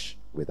finished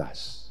with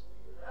us.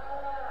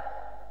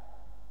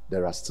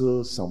 There are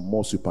still some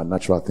more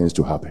supernatural things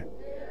to happen.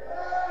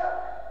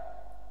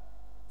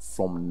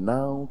 From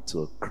now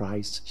till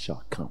Christ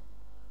shall come,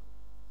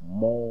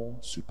 more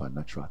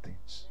supernatural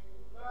things.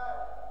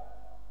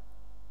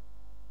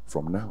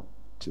 From now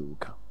till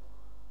come,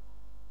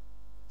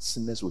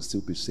 sinners will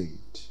still be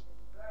saved.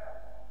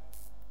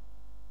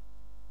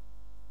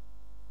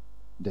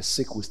 The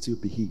sick will still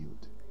be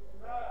healed.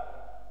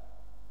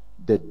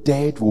 The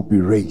dead will be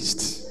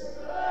raised.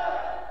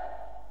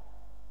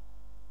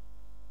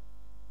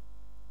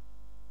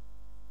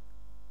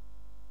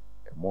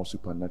 And more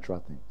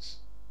supernatural things.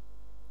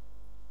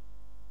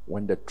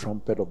 When the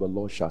trumpet of the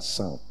Lord shall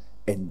sound,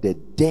 and the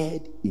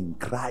dead in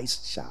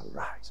Christ shall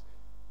rise,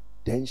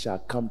 then shall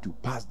come to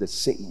pass the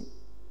saying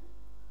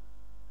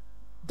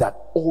that,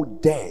 O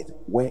death,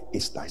 where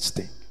is thy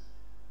sting?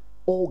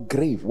 O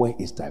grave, where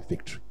is thy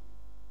victory?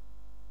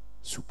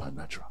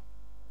 Supernatural.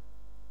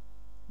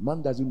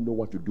 Man doesn't know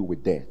what to do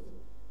with death,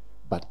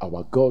 but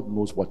our God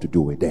knows what to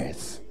do with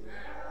death.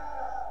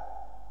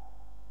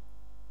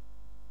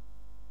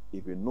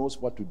 If he knows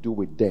what to do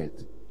with death,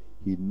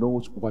 he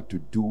knows what to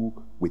do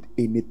with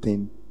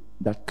anything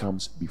that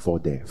comes before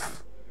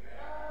death.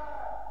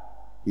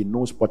 He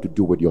knows what to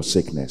do with your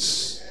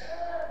sickness.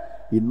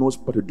 He knows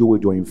what to do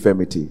with your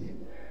infirmity.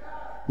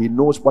 He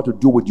knows what to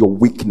do with your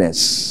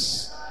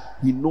weakness.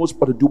 He knows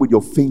what to do with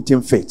your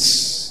fainting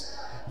fits.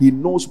 He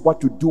knows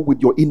what to do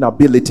with your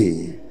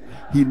inability.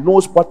 He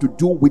knows what to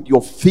do with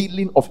your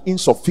feeling of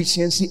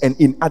insufficiency and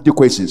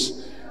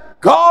inadequacies.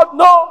 God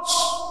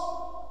knows.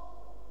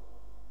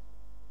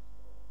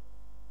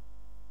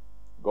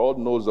 God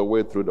knows the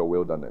way through the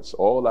wilderness.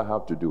 All I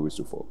have to do is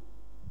to follow.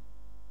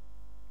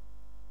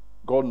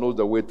 God knows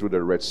the way through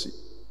the Red Sea.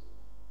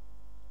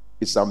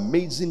 It's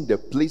amazing the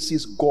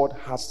places God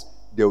has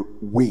the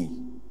way.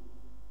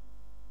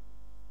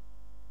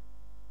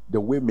 The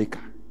way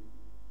maker.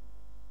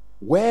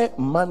 Where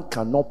man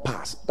cannot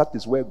pass, that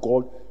is where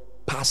God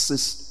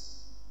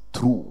passes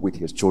through with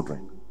his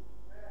children.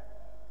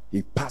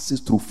 He passes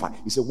through fire.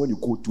 He said, when you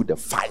go through the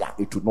fire,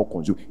 it will not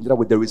consume. In other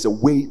words, there is a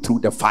way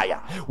through the fire.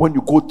 When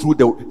you go through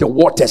the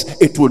waters,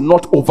 it will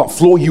not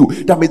overflow you.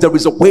 That means there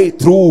is a way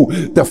through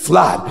the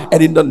flood.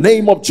 And in the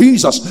name of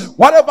Jesus,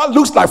 whatever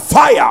looks like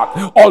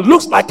fire or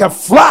looks like a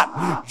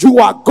flood, you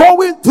are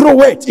going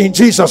through it in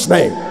Jesus'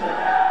 name.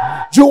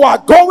 You are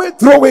going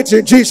through it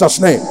in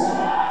Jesus' name.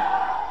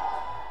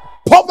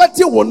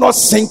 Poverty will not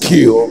sink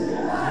you.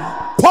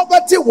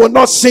 Poverty will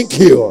not sink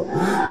you.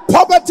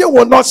 Poverty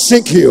will not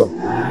sink you.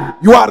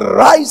 You are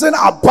rising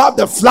above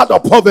the flood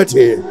of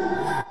poverty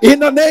in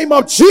the name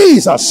of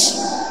Jesus.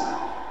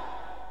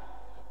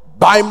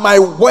 By my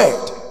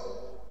word,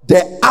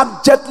 the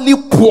abjectly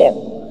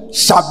poor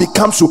shall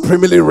become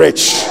supremely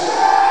rich.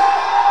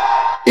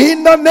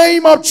 In the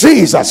name of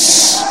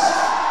Jesus,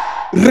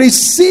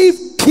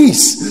 receive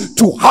keys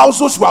to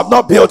houses you have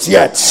not built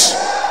yet.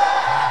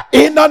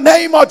 In the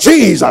name of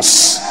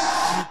Jesus,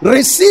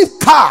 receive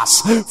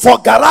cars for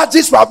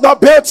garages you have not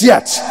built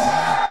yet.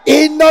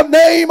 In the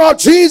name of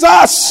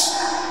Jesus.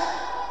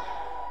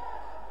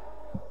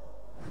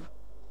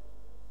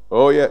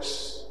 Oh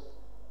yes.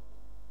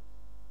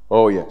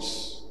 Oh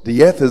yes.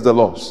 The earth is the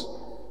Lord's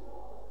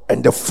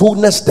and the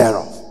fullness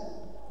thereof.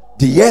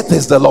 The earth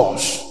is the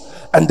Lord's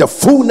and the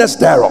fullness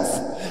thereof.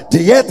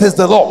 The earth is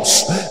the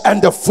Lord's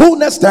and the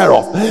fullness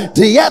thereof.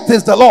 The earth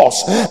is the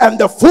Lord's and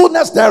the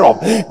fullness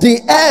thereof.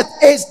 The earth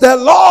is the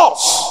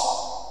Lord's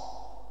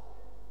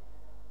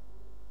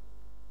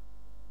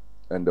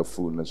and the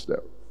fullness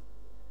thereof.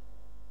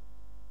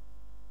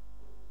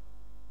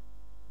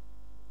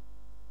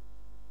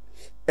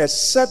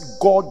 Except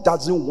God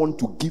doesn't want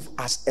to give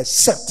us,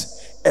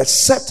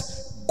 except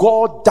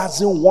God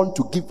doesn't want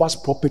to give us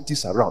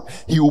properties around.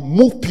 He will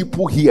move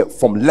people here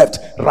from left,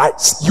 right.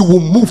 You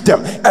will move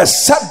them.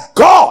 Except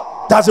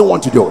God doesn't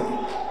want to do it.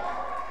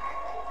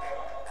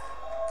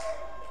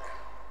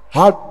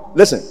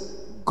 Listen,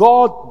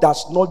 God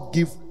does not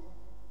give.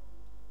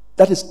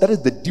 That is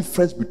the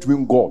difference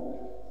between God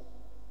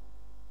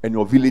and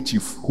your village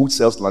chief who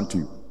sells land to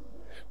you.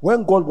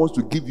 When God wants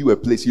to give you a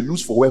place, he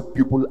looks for where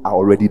people are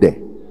already there.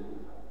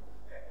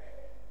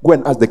 Go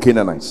and ask the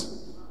Canaanites.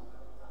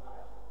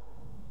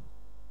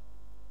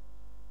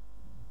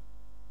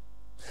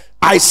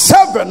 I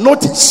serve a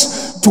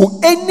notice to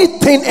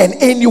anything and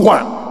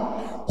anyone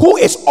who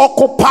is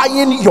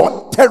occupying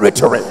your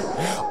territory,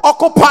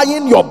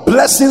 occupying your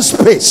blessing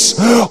space,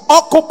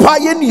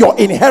 occupying your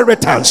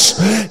inheritance,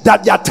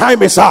 that their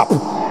time is up.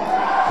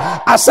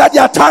 I said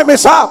your time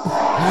is up.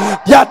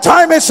 Your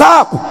time is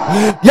up.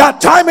 Your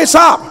time is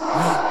up.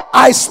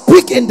 I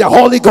speak in the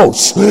Holy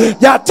Ghost.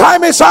 Your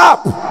time is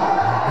up.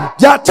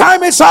 Your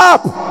time is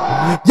up.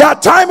 Your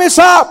time is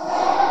up.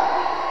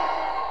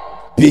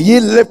 Be ye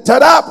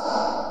lifted up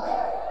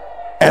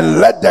and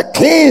let the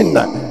king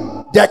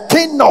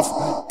of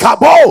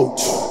Kabod,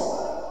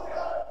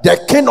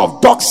 the king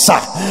of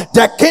Doxa,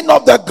 the king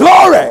of the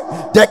glory,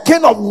 the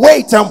king of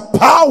weight and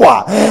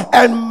power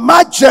and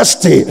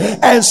majesty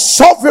and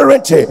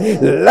sovereignty,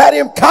 let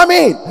him come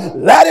in.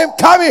 Let him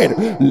come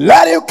in.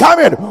 Let him come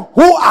in.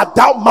 Who art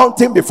thou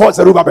mounting before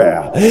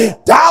Zerubbabel?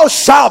 Thou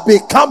shalt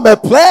become a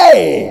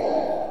plain,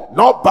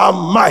 not by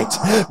might,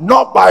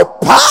 not by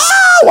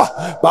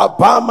power, but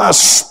by my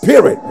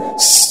spirit.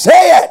 Say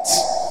it.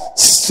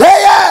 Say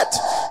it.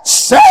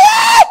 Say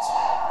it.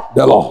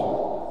 The Lord.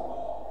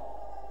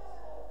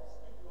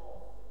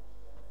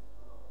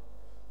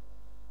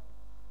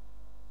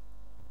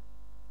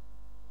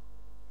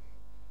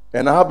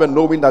 And I have been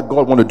knowing that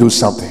God want to do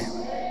something.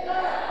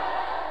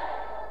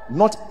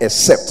 Not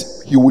except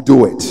he will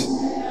do it.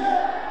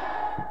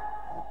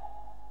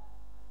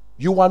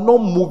 You are not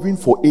moving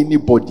for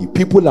anybody.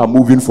 People are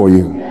moving for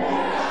you.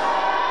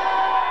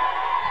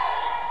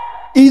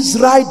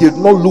 Israel did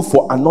not look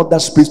for another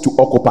space to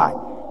occupy.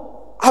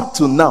 Up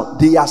till now,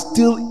 they are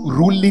still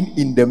ruling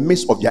in the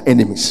midst of their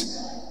enemies.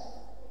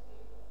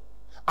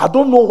 I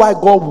don't know why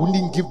God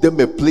wouldn't give them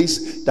a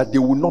place that they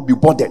will not be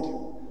bothered.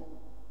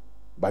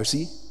 But you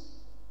see,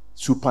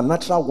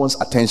 supernatural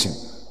wants attention.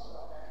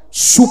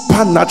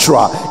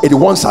 Supernatural, it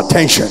wants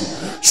attention.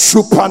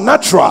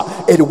 Supernatural,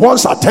 it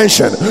wants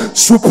attention.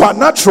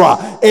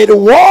 Supernatural, it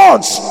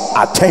wants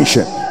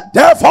attention.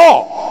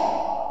 Therefore,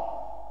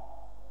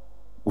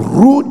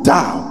 rule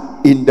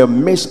down in the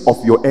midst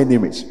of your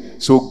enemies.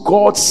 So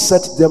God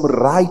set them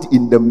right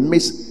in the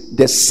midst,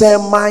 the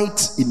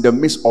Semites in the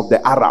midst of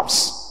the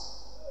Arabs.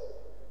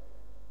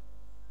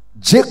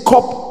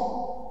 Jacob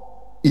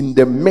in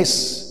the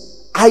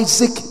midst,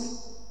 Isaac,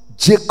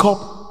 Jacob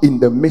in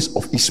the midst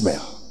of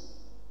Ishmael.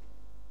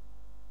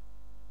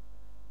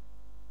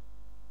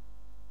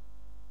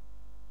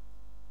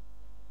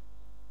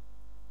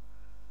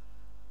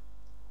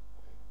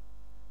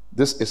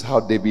 This is how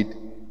David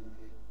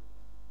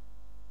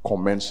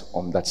comments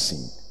on that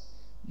scene.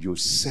 You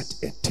set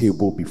a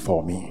table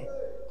before me.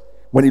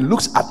 When he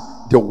looks at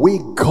the way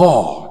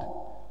God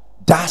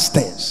does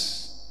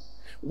things,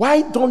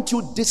 why don't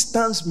you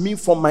distance me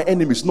from my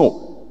enemies?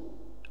 No,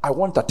 I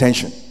want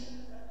attention.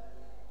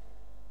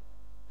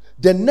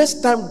 The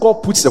next time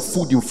God puts the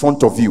food in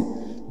front of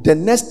you, the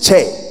next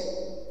chair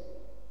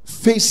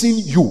facing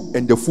you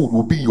and the food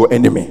will be your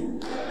enemy.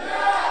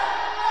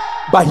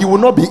 But he will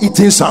not be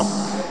eating some.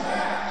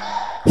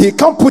 He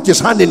can't put his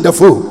hand in the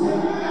food.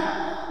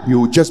 He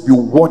will just be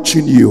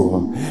watching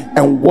you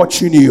and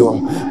watching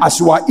you as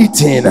you are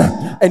eating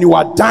and you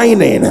are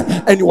dining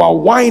and you are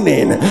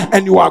whining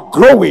and you are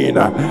growing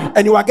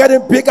and you are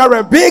getting bigger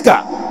and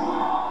bigger.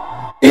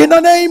 In the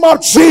name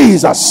of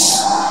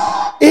Jesus.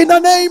 In the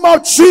name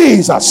of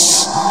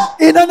Jesus.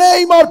 In the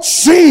name of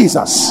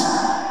Jesus.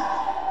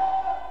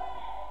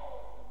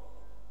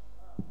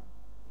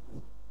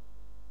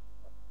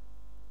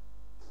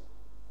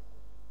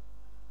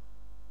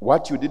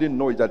 What you didn't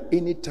know is that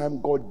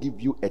anytime God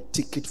gives you a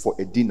ticket for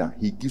a dinner,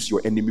 he gives your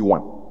enemy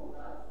one.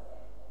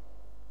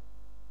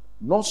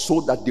 Not so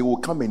that they will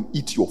come and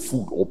eat your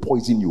food or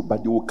poison you,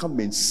 but they will come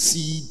and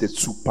see the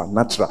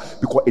supernatural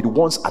because it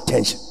wants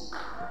attention.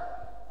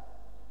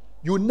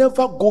 You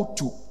never go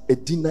to a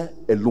dinner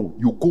alone.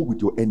 You go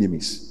with your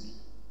enemies.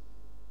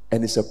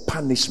 And it's a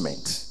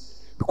punishment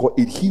because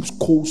it heaps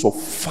coals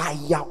of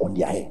fire on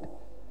their head.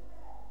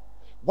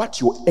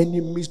 What your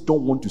enemies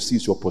don't want to see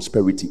is your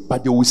prosperity,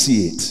 but they will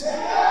see it.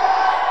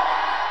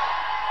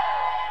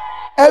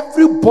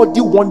 Everybody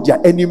wants their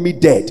enemy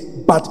dead,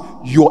 but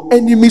your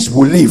enemies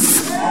will live.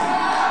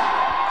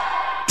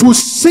 To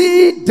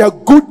see the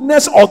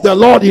goodness of the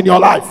Lord in your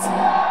life.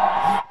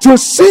 To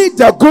see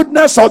the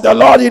goodness of the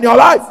Lord in your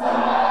life.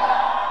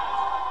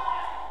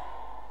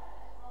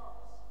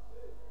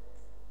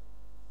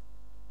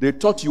 They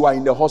thought you are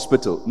in the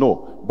hospital.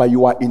 No, but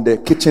you are in the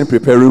kitchen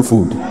preparing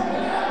food.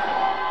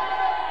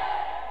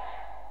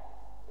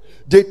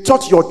 They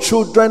thought your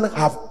children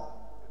have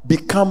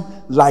become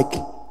like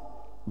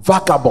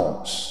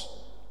vagabonds,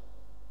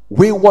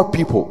 wayward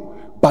people,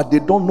 but they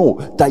don't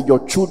know that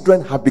your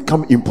children have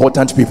become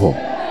important people.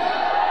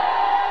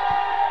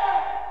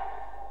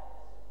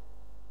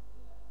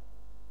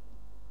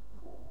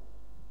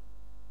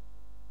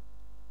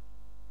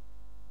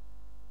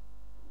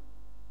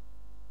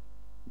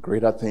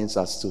 Greater things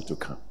are still to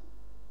come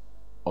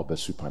of the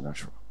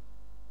supernatural.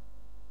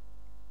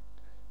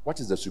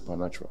 What is the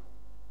supernatural?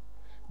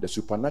 The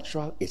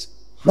supernatural is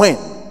when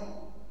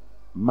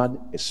man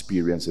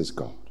experiences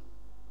God.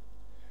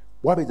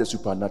 What is the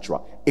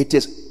supernatural? It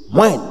is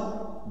when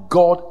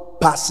God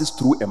passes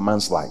through a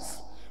man's life.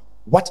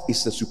 What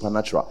is the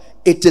supernatural?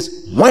 It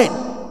is when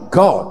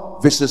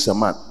God visits a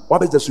man.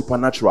 What is the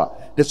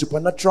supernatural? The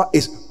supernatural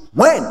is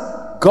when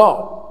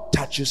God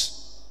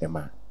touches a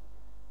man.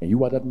 And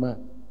you are that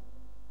man.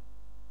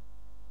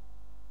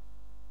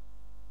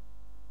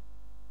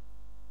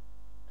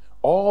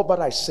 All that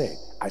I said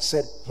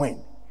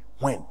when.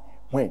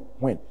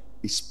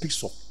 It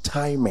speaks of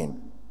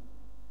timing.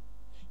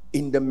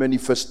 In the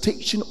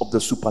manifestation of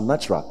the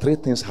supernatural, three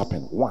things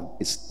happen. One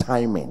is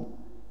timing.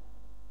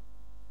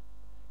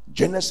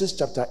 Genesis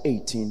chapter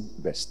 18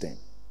 verse 10.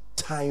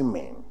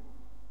 Timing.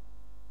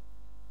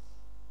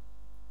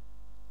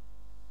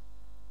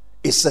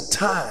 It's a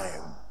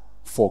time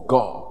for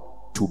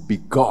God to be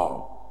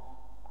God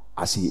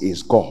as he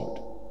is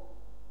God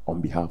on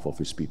behalf of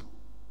his people.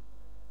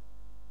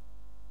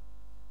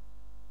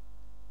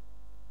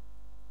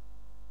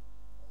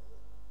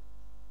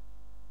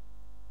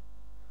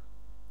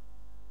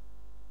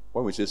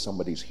 When we say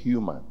somebody is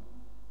human,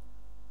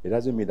 it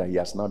doesn't mean that he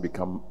has now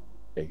become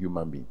a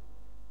human being.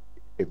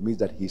 It means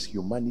that his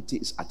humanity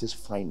is at its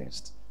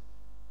finest.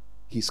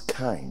 He's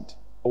kind.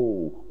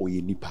 Oh,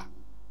 nipa.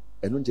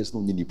 And not just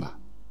no nipa.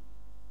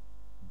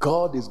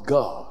 God is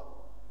God.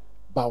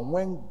 But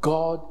when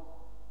God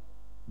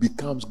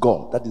becomes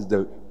God, that is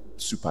the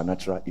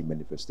supernatural in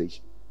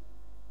manifestation.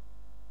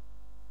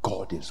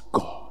 God is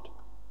God.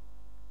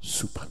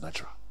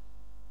 Supernatural.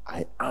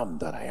 I am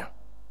that I am.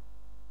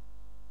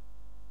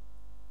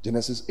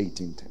 Genesis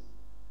 18:10.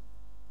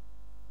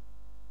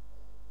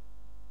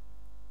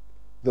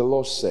 The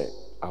Lord said,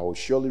 I will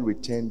surely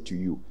return to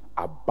you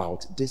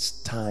about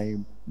this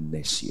time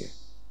next year.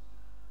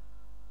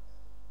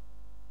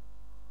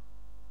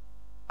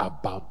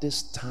 About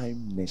this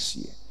time next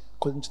year.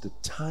 According to the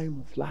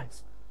time of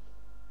life.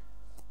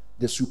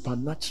 The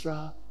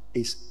supernatural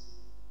is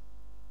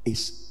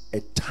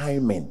a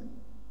timing.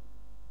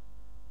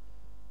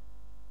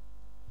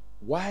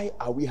 Why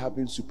are we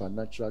having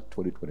supernatural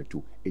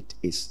 2022? It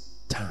is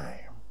time.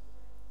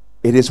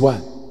 It is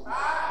what?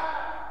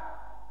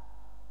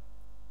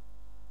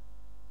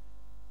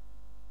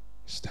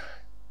 It's time.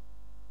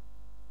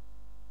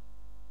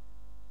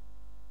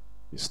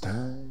 It's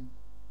time.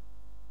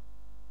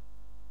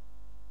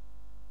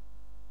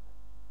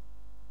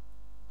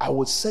 I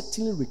will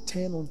certainly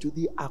return unto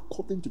thee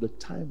according to the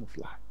time of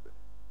life.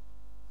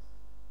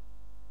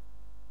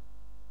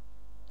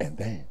 And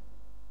then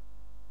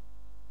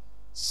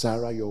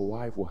Sarah, your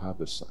wife, will have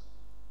a son.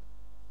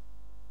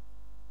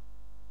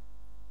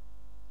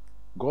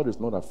 God is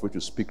not afraid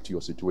to speak to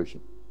your situation.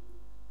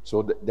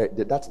 So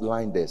that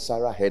line there,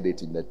 Sarah heard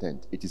it in the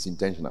tent. It is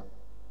intentional.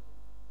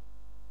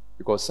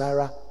 Because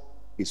Sarah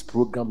is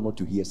programmed not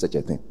to hear such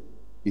a thing.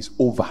 It's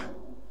over.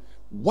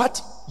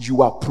 What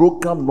you are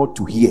programmed not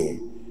to hear,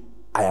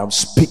 I am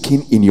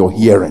speaking in your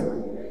hearing.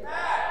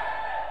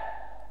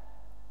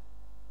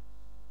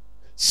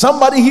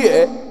 Somebody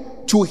here,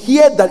 to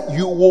hear that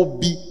you will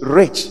be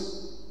rich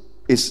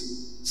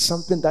is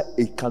something that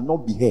it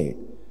cannot be heard,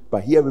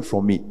 but hear it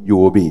from me, you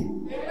will be.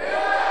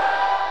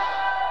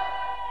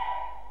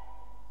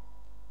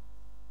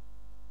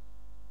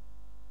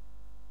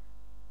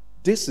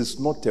 This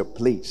is not a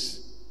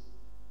place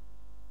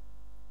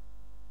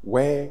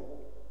where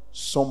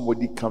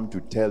somebody come to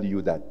tell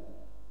you that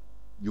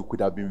you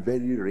could have been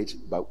very rich,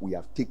 but we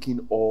have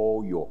taken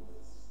all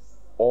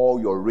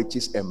your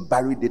riches and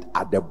buried it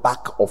at the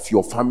back of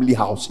your family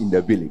house in the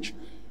village.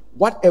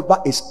 Whatever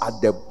is at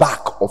the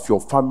back of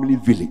your family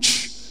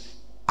village,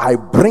 I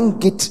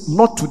bring it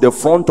not to the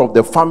front of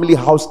the family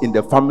house in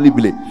the family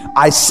village.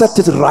 I set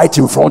it right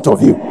in front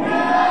of you.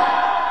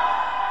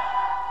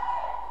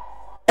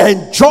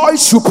 Enjoy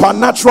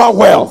supernatural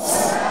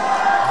wealth.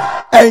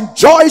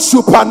 Enjoy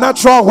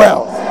supernatural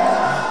wealth.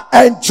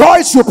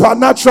 Enjoy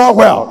supernatural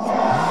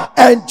wealth.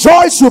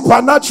 Enjoy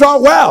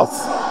supernatural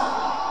wealth.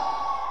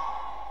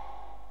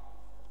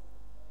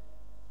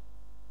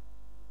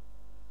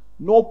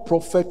 No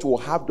prophet will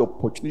have the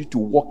opportunity to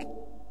walk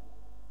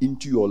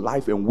into your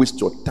life and waste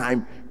your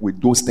time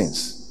with those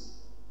things,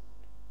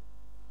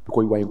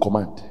 because you are in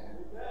command.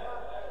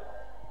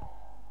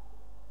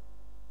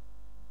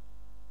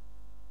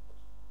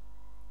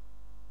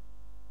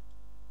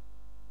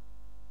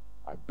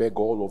 I beg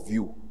all of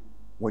you,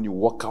 when you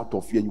walk out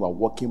of here and you are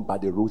walking by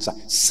the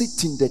roadside,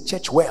 sit in the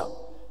church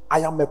well.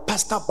 I am a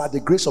pastor by the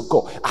grace of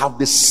God. I have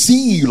the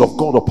seal of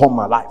God upon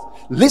my life.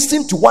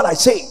 Listen to what I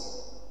say.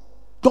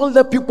 Don't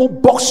let people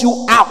box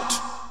you out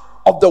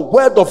of the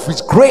word of his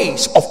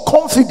grace, of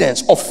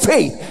confidence, of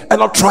faith, and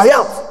of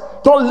triumph.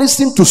 Don't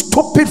listen to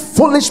stupid,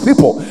 foolish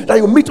people that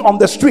you meet on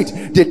the street.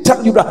 They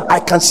tell you that I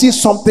can see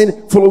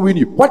something following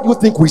you. What do you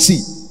think we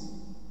see?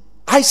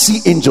 I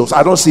see angels.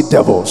 I don't see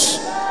devils.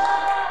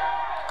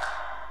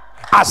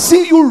 I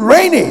see you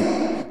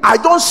reigning. I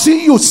don't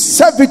see you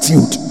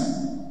servitude.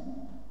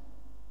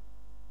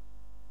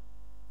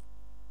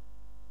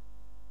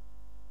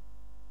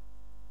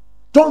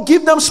 Don't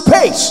give them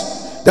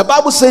space. The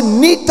Bible says,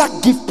 neither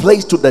give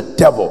place to the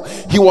devil.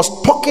 He was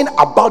talking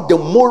about the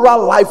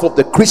moral life of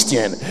the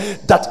Christian,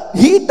 that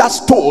he that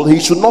stole, he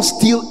should not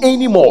steal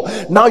anymore.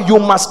 Now you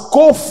must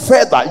go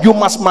further. You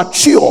must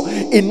mature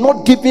in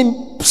not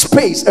giving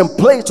space and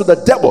place to the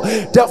devil.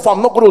 Therefore,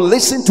 I'm not going to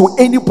listen to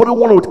anybody who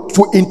want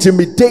to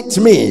intimidate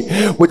me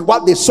with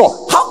what they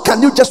saw. How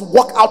can you just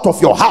walk out of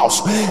your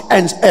house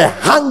and a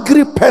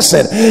hungry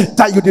person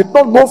that you did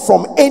not know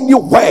from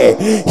anywhere,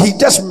 he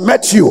just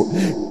met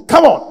you?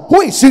 Come on,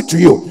 who is he to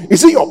you?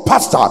 Is he your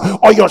pastor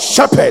or your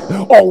shepherd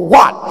or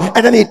what?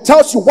 And then he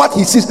tells you what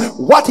he sees.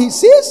 What he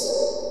sees?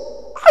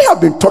 I have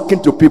been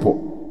talking to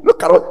people.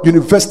 Look at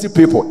university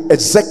people,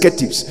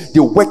 executives. They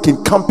work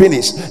in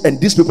companies, and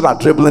these people are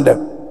dribbling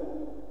them.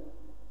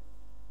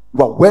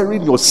 You are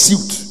wearing your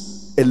suit,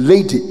 a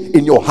lady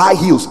in your high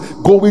heels,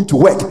 going to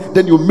work.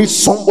 Then you meet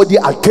somebody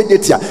at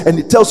Kenetia, and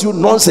he tells you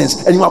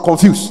nonsense, and you are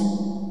confused.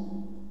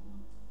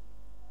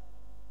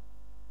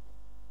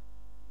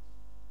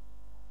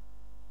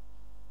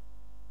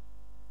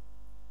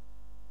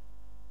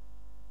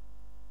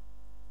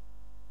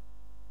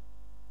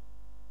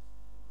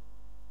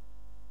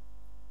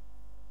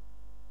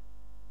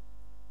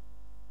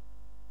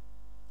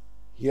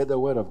 Hear the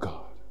word of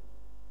God.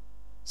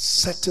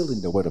 Settle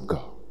in the word of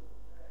God.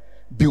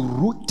 Be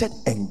rooted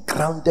and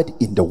grounded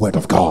in the word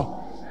of God.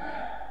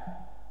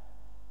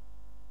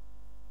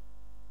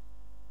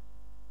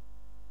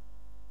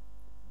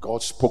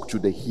 God spoke to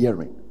the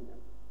hearing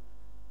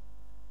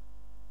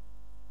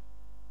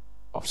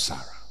of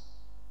Sarah.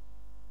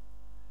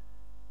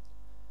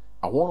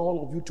 I want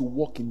all of you to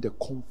walk in the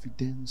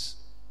confidence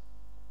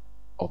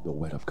of the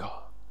word of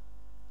God.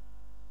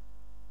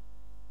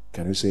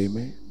 Can you say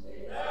amen?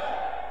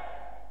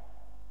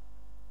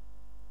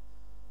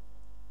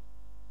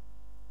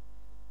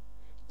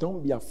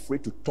 Don't be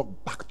afraid to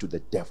talk back to the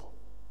devil.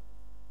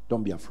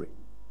 Don't be afraid.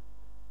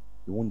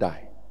 You won't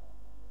die.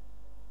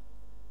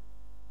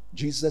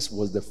 Jesus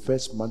was the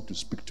first man to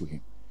speak to him.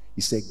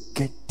 He said,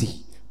 "Get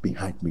thee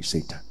behind me,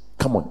 Satan."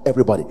 Come on,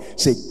 everybody.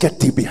 Say, "Get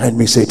thee behind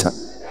me, Satan."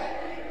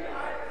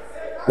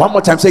 One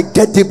more time. Say,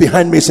 "Get thee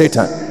behind me,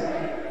 Satan."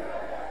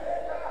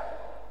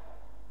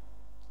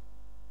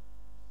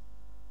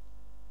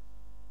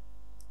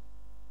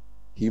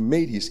 He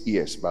made his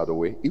ears, by the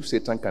way. If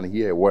Satan can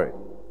hear a word,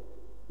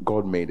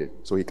 God made it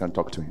so he can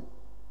talk to him.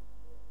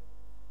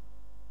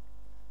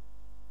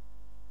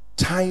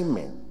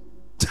 Timing.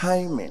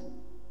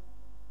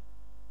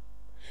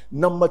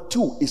 Number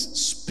 2 is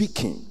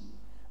speaking.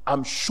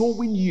 I'm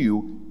showing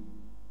you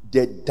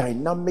the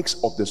dynamics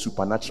of the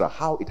supernatural,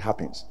 how it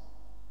happens.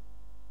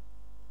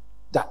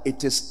 That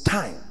it is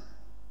time.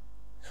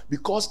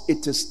 Because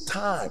it is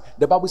time.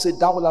 The Bible said,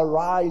 "Thou will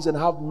arise and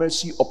have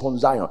mercy upon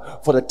Zion,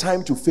 for the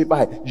time to favor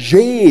her.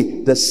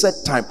 Yea, the set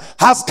time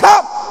has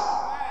come."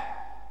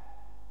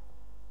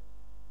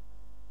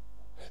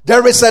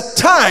 There is a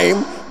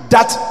time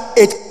that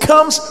it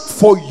comes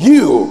for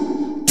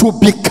you to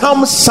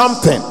become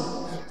something,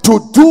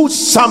 to do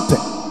something.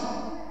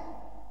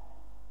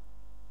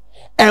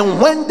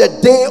 And when the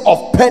day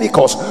of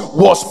Pentecost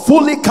was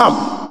fully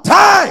come,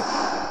 time.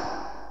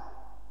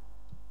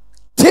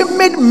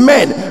 Timid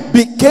men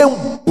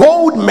became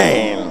bold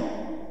men.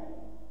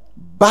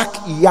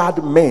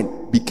 Backyard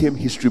men became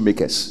history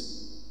makers.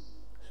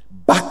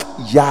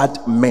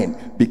 Backyard men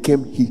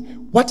became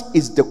What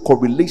is the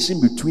correlation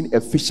between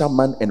a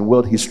fisherman and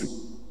world history?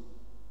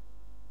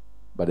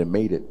 But they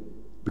made it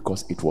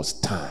because it was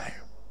time.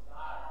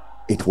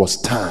 It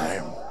was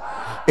time.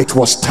 It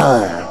was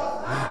time.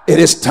 It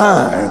is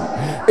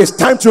time. It's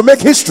time to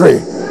make history.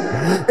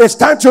 It's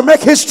time to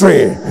make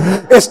history.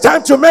 It's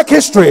time to make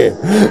history.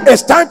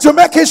 It's time to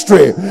make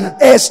history.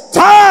 It's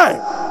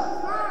time.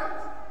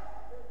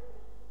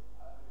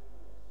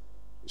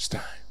 It's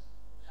time.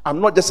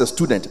 I'm not just a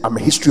student, I'm a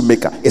history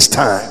maker. It's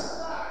time.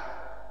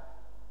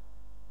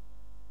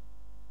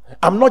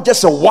 I'm not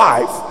just a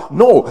wife.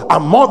 No,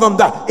 I'm more than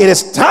that. It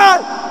is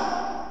time.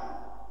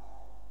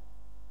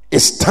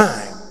 It's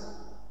time.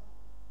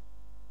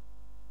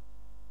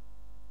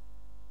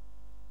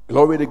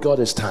 Glory to God,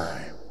 it's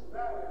time.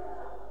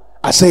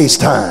 I say it's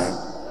time.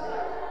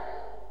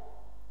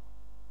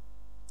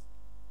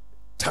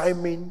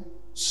 Timing,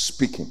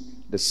 speaking.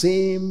 The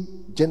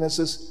same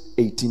Genesis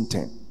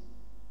 18:10.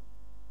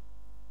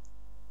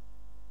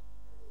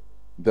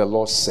 The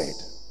Lord said.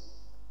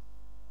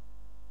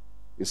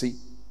 You see?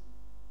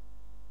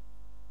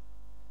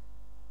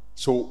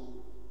 So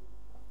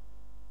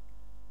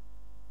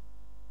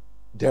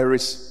there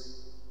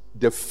is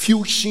the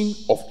fusion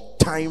of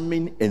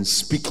timing and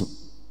speaking.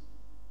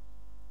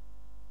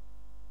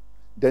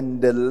 Then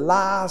the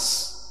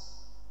last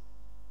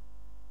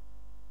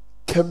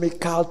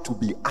chemical to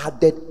be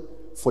added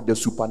for the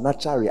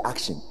supernatural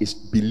reaction is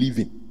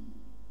believing.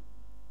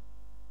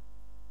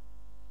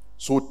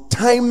 So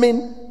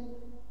timing,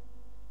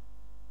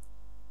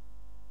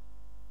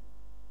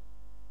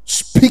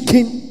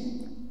 speaking.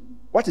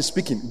 What is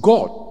speaking?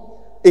 God.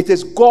 It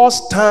is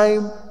God's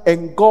time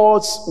and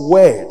God's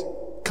word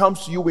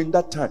comes to you in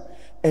that time.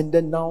 And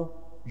then now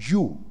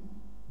you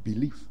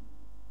believe.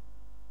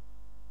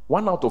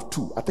 1 out of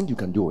 2, I think you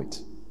can do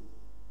it.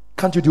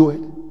 Can't you do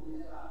it?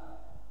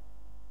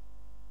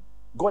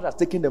 God has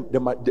taken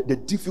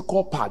the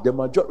difficult part, the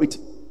majority.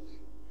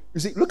 You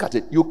see, look at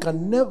it. You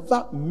can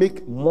never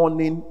make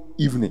morning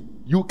evening.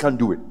 You can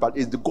do it, but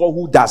it's the God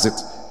who does it.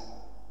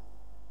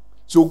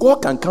 So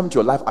God can come to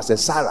your life as a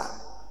Sarah.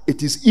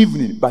 It is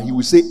evening, but he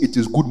will say it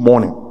is good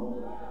morning.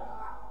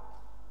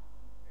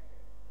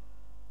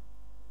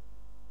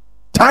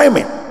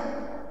 Timing.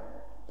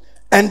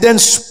 And then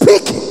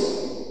speaking.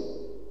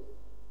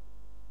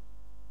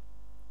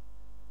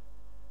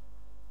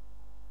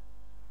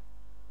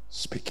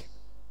 Speaking.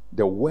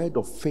 The word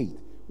of faith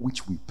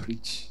which we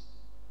preach.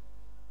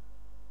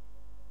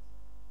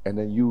 And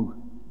then you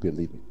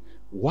believe it.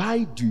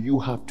 Why do you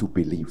have to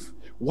believe?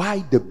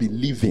 Why the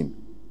believing?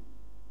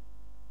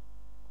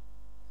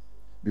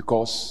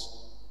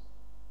 Because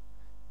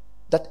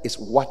that is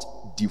what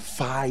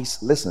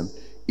defies, listen,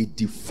 it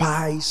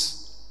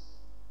defies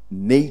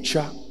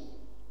nature,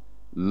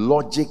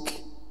 logic,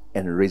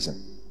 and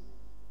reason.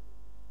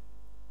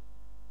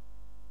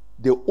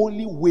 The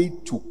only way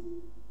to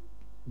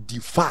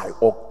defy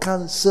or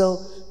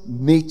cancel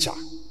nature,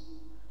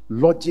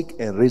 logic,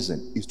 and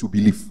reason is to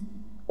believe,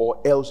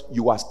 or else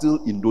you are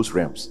still in those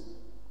realms.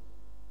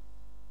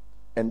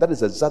 And that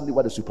is exactly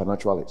what the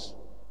supernatural is.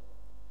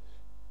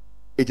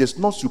 It is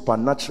not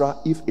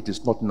supernatural if it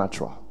is not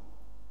natural.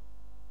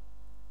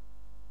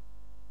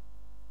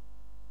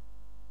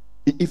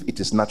 If it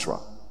is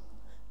natural.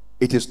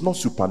 It is not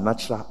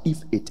supernatural if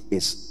it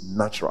is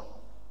natural.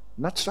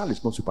 Natural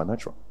is not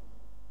supernatural.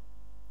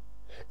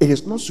 It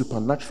is not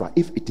supernatural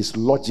if it is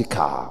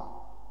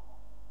logical.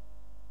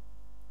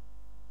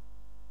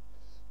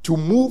 To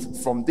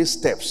move from these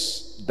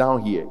steps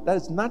down here, that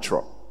is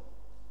natural.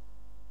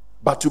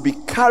 But to be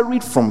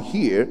carried from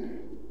here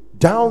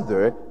down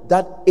there,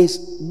 that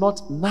is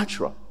not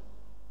natural.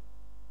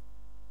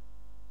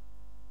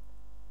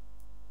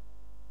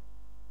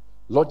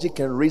 Logic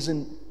and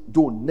reason,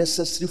 though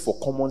necessary for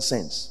common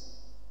sense,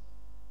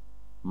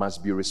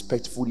 must be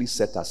respectfully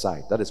set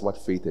aside. That is what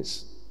faith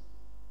is.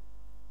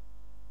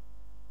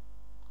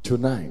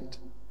 Tonight,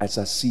 as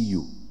I see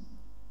you,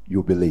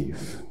 you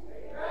believe.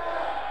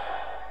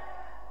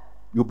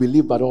 You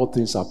believe that all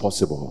things are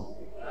possible.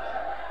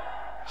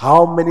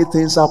 How many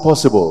things are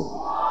possible?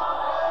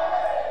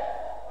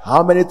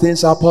 How many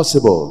things are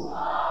possible?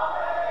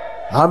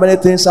 How many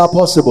things are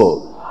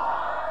possible?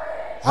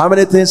 How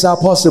many things are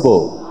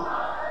possible?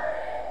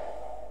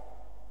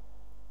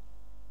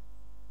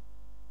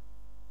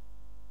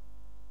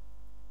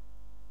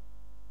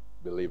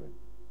 Believing.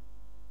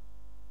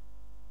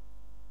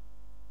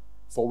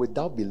 For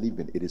without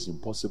believing, it is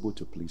impossible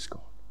to please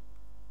God.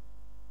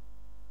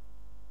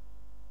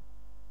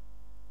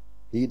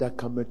 He that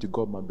cometh to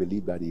God must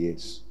believe that he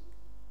is.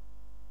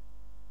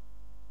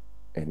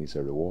 And he's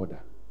a rewarder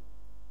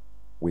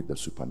with the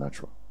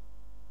supernatural.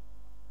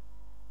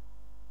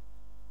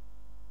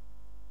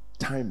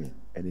 Timing,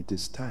 and it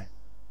is time.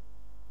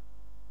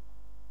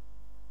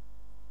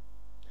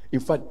 In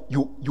fact,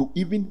 you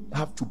even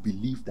have to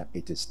believe that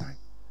it is time.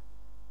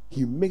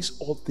 He makes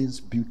all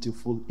things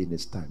beautiful in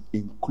his time,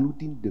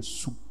 including the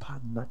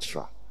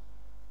supernatural.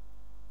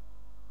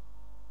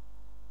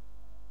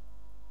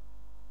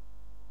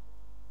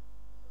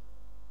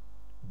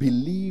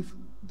 Believe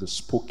the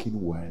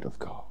spoken word of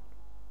God.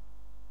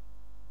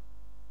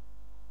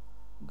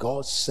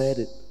 God said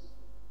it,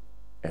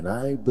 and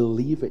I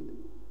believe it,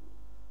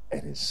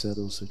 and it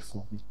settles it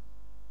for me.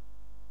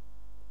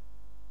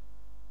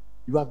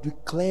 You have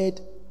declared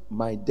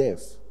my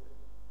death.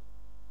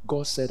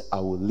 God said, I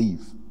will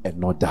live and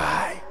not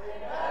die.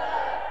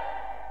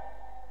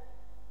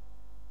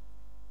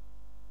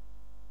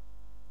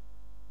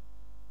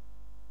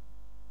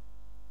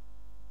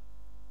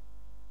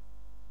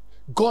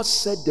 God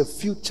said the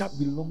future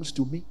belongs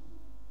to me.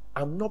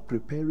 I'm not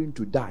preparing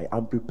to die.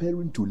 I'm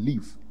preparing to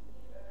live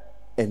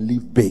and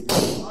live big.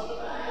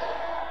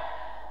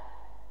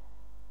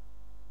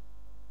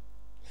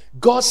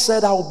 God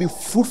said, I will be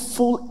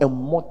fruitful and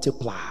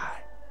multiply.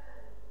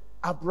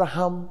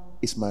 Abraham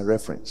is my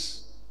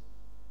reference.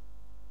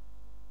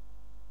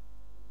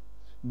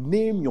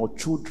 Name your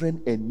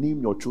children and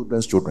name your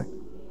children's children.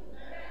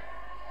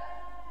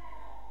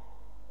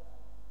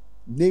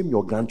 Name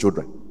your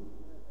grandchildren.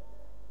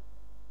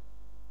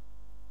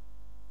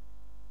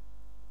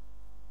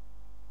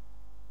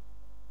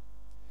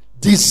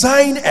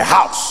 Design a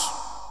house.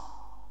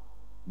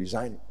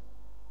 Design it.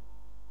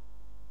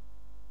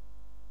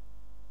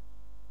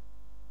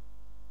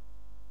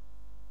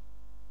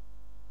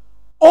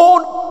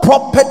 Own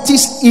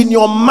properties in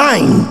your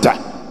mind.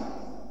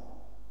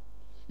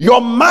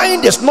 Your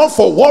mind is not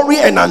for worry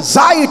and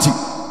anxiety,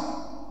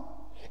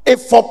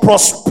 it's for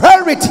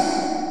prosperity.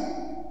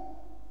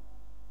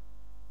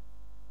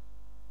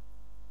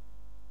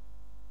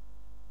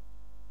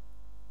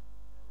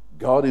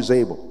 God is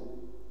able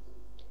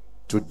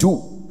to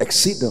do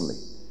exceedingly,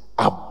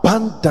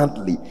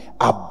 abundantly,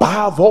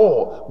 above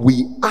all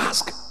we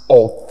ask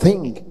or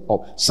think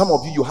of. Some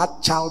of you had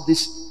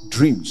childish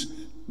dreams,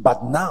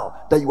 but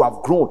now that you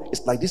have grown,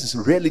 it's like this is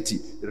reality.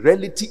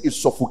 Reality is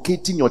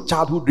suffocating your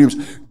childhood dreams.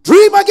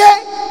 Dream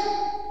again.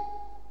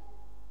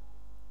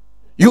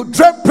 You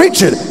dreamt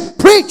preaching,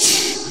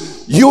 preach.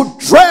 You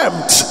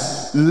dreamt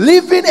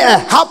living a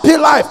happy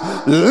life,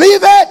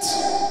 live it.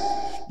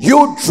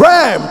 You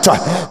dreamt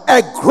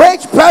a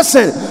great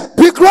person,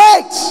 be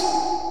great.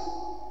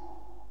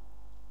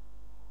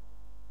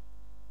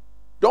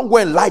 Don't go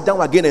and lie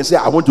down again and say,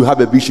 I want to have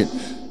a vision.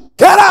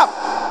 Get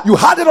up. You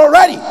had it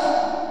already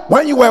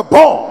when you were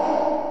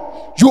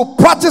born. You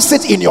practice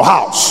it in your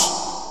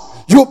house.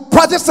 You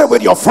practice it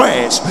with your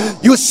friends.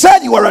 You said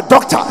you were a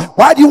doctor.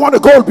 Why do you want to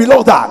go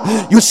below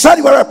that? You said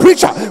you were a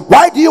preacher.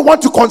 Why do you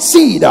want to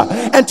concede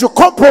and to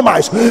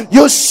compromise?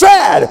 You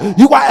said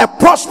you are a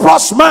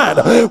prosperous man.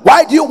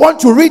 Why do you want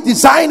to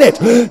redesign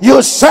it?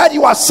 You said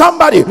you are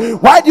somebody.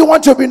 Why do you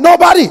want to be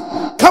nobody?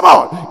 Come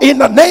on, in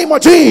the name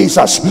of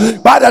Jesus,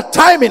 by the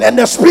timing and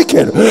the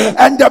speaking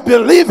and the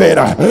believing,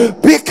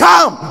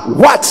 become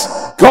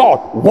what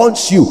God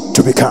wants you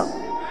to become.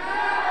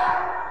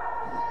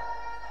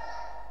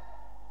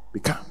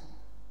 Become.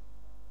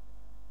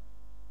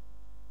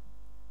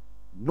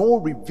 No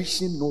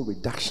revision, no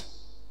reduction.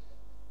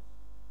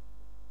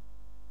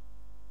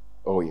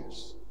 Oh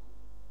yes.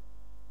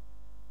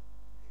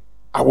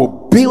 I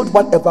will build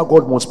whatever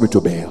God wants me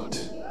to build.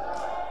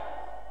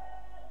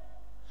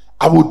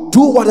 I will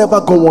do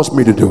whatever God wants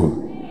me to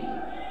do.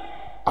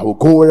 I will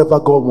go wherever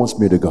God wants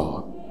me to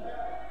go.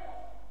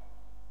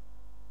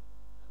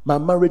 My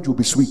marriage will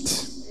be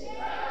sweet.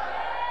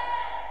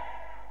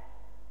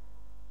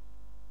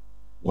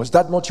 Was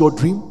that not your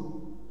dream?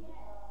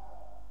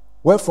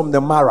 Where from the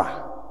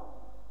Mara?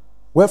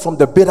 Where from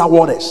the bitter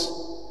waters?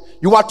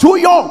 You are too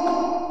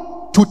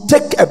young to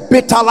take a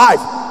bitter life.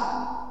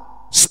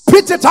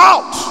 Spit it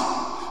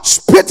out.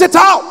 Spit it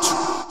out.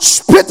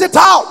 Spit it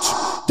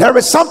out. There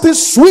is something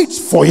sweet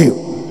for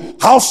you.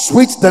 How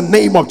sweet the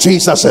name of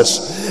Jesus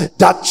is,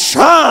 that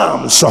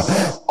charms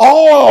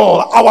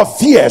all our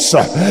fears.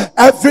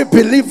 Every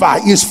believer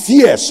is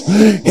fierce.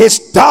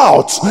 His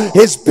doubts,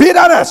 his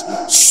bitterness,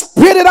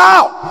 spit it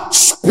out.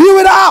 Spew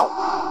it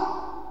out.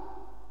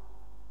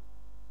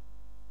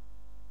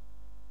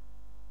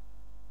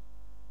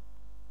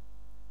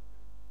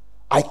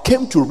 I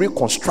came to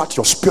reconstruct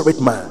your spirit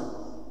man.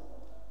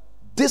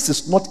 This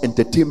is not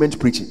entertainment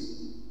preaching.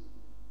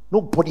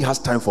 Nobody has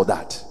time for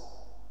that.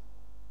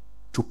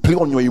 To play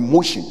on your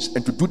emotions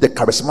and to do the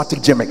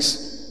charismatic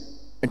gimmicks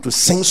and to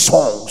sing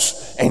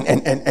songs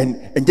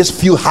and just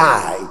feel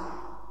high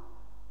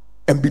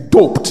and be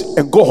doped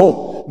and go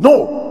home.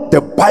 No, the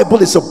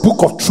Bible is a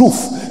book of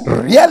truth,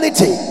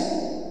 reality.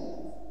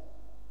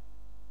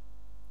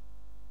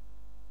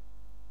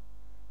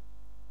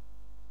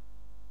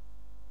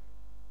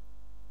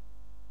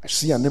 I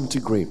see an empty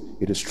grave.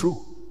 It is true.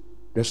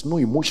 There's no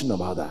emotion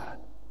about that.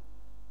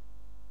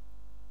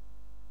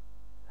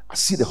 I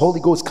see the Holy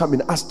Ghost come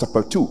in Acts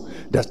chapter 2.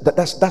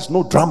 That's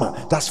no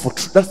drama. That's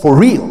for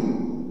real.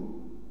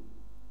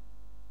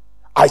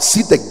 I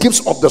see the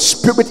gifts of the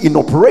Spirit in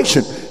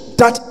operation.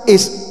 That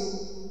is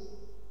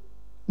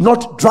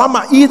not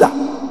drama either.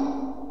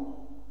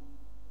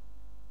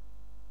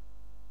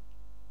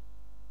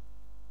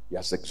 He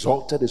has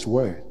exalted his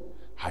word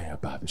high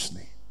above his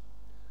name.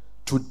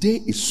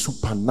 Today is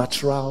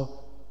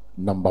supernatural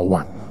number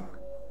 1.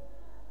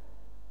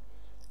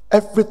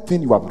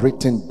 Everything you have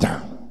written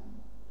down,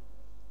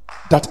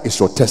 that is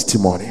your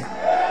testimony.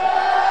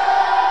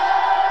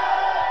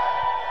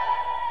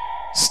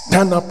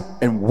 Stand up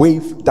and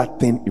wave that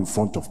thing in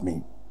front of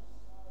me.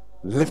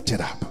 Lift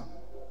it up.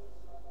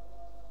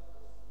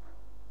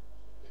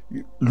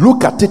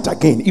 Look at it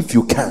again if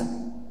you can.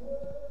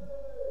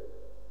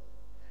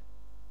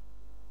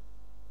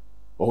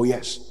 Oh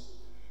yes.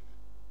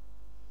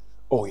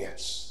 Oh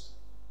yes.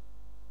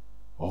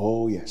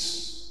 Oh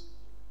yes.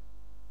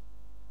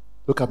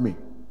 Look at me.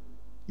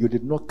 You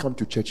did not come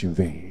to church in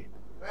vain.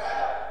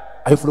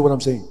 Are you following what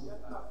I'm saying?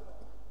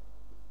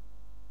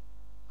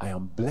 I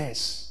am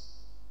blessed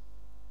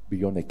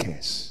beyond a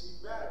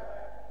curse.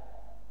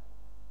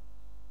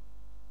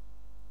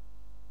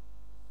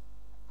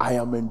 I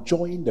am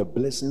enjoying the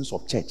blessings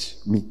of church,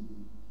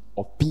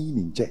 of being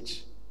in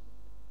church,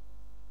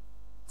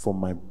 from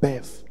my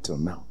birth till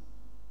now.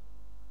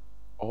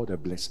 All the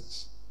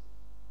blessings.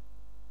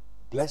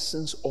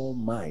 Blessings all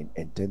mine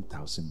and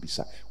 10,000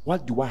 beside.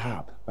 What do I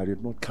have? I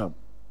did not come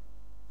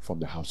from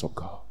the house of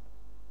God.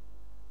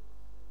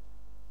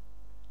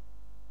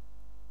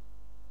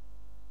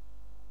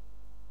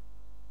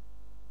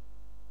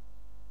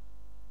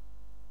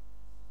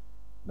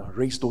 Now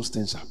raise those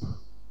things up.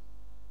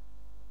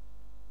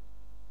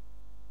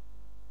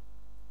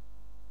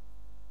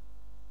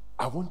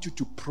 I want you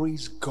to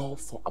praise God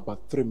for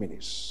about 3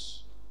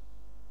 minutes.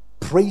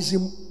 Praise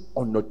him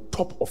on the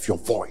top of your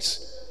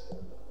voice.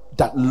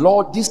 That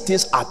Lord, these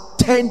things are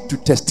turned to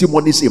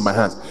testimonies in my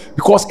hands.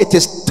 Because it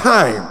is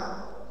time.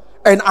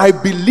 And I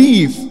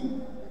believe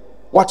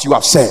what you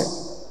have said.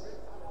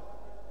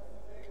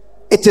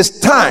 It is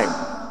time.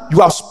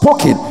 You have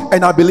spoken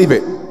and I believe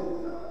it.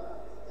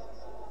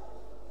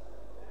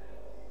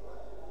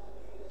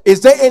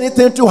 Is there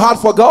anything too hard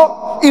for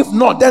God? If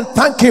not, then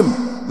thank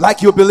him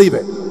like you believe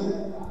it.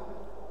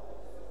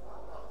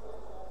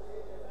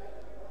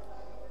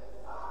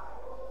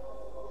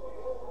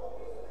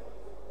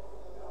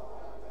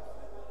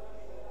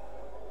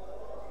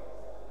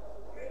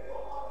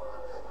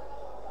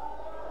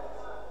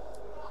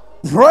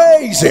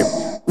 Praise him,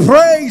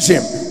 praise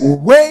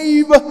him.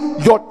 Wave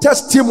your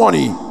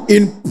testimony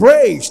in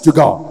praise to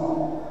God.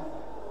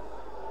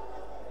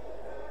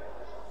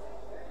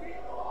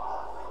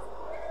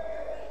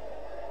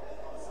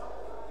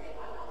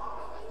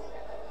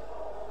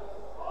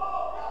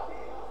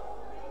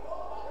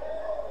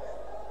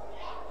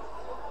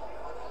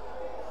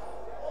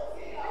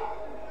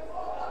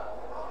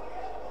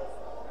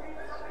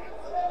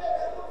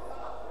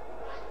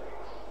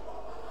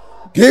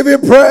 Give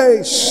him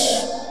praise.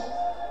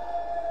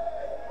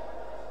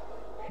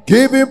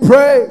 Give him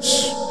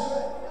praise.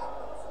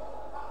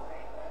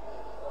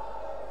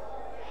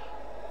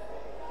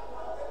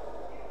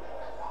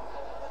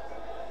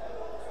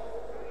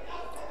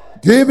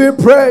 Give him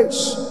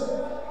praise.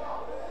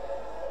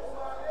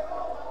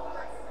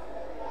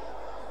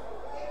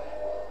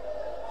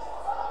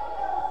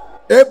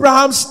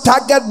 Abraham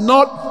staggered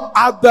not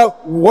at the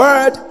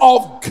word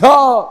of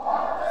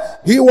God.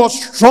 He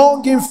was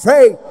strong in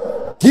faith,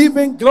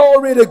 giving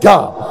glory to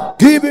God.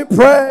 Give him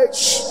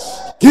praise.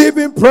 Give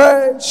him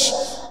praise.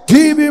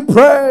 Give him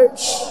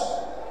praise.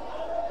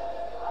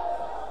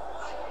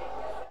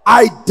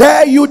 I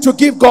dare you to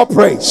give God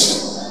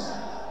praise.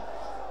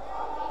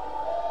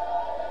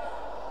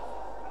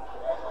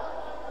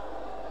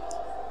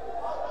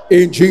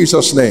 In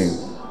Jesus' name.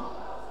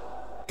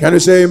 Can you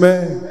say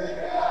amen?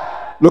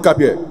 Look up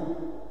here.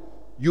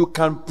 You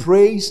can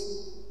praise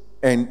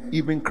and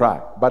even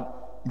cry,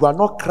 but you are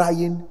not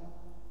crying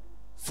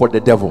for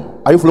the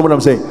devil. Are you following what I'm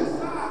saying?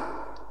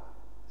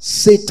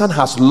 Satan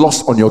has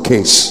lost on your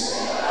case.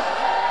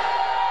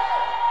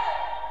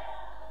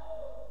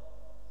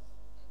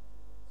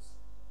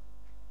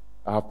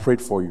 I have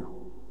prayed for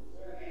you.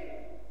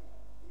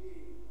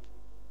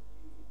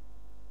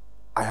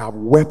 I have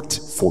wept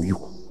for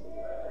you.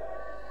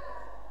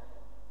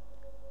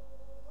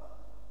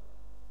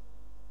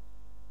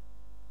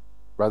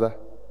 Brother,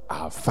 I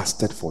have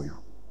fasted for you.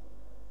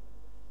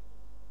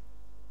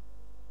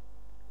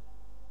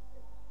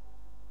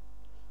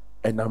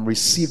 And I'm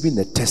receiving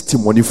a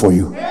testimony for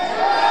you.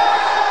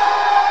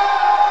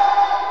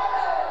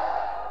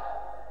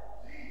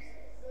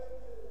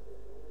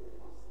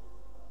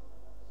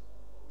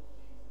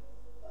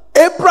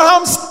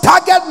 Abraham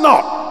staggered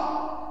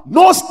not.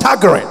 No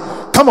staggering.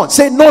 Come on,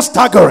 say no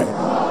staggering.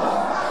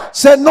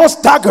 Say no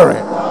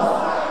staggering.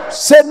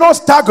 Say no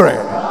staggering.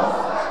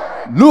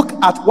 Look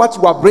at what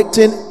you have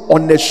written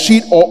on the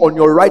sheet or on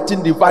your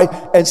writing device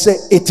and say,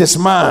 it is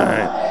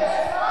mine.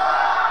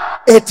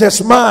 It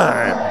is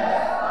mine.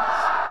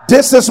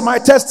 This is my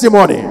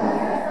testimony.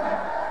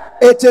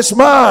 It is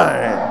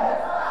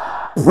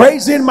mine.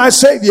 Praising my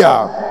Savior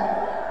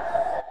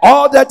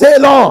all the day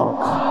long.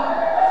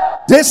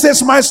 This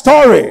is my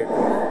story.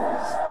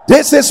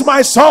 This is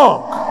my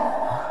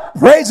song,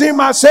 praising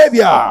my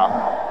Savior,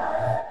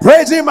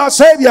 praising my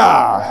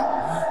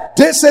Savior.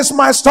 This is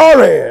my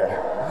story.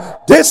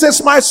 This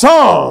is my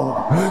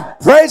song,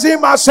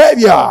 praising my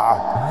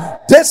Savior.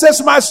 This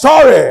is my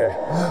story.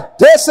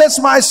 This is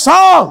my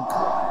song,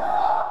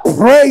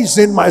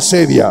 praising my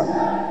Savior.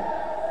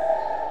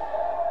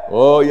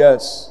 Oh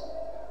yes,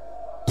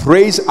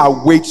 praise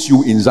awaits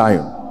you in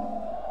Zion.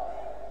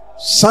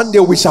 Sunday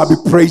we shall be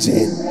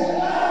praising,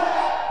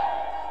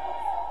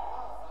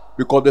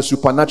 because the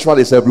supernatural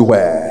is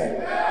everywhere.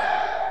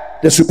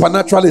 The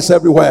supernatural is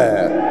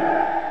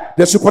everywhere.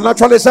 The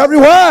supernatural is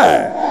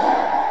everywhere.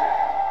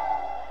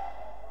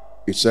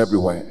 It's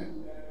everywhere.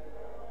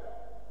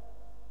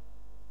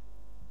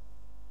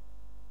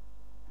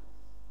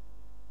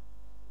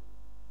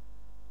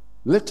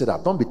 Lift it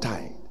up. Don't be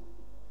tired.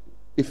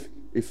 If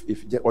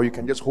or you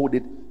can just hold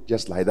it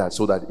just like that,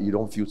 so that you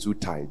don't feel too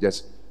tired.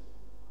 Just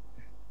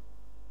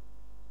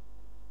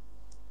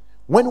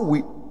when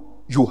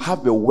you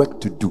have a work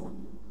to do,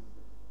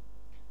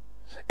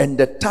 and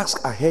the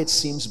task ahead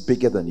seems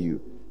bigger than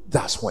you,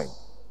 that's when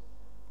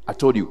I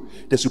told you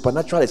the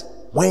supernatural is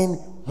when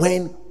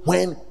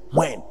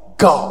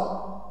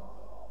God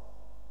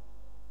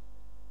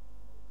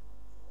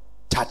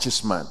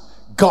touches man,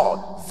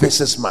 God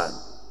visits man,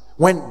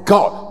 when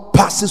God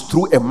passes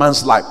through a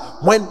man's life,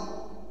 when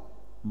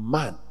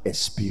man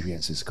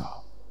experiences God.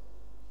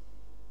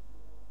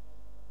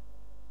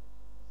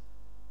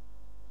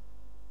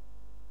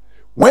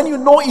 When you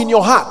know in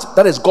your heart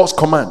that is God's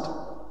command,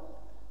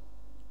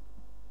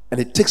 and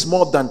it takes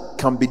more than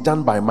can be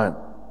done by man,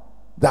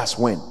 that's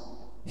when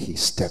he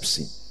steps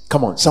in.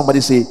 Come on,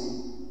 somebody say,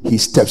 he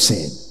steps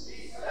in.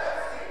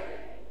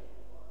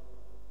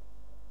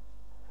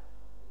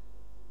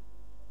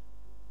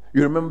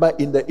 You remember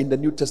in the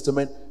New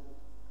Testament,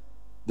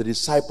 the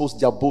disciples,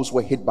 their boats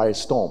were hit by a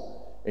storm,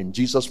 and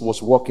Jesus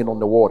was walking on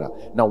the water.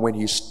 Now when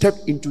he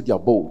stepped into their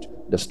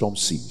boat, the storm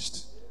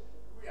ceased.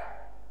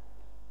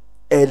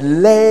 A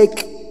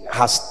leg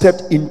has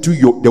stepped into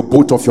the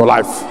boat of your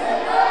life.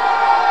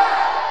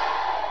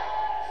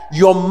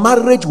 Your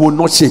marriage will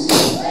not shake.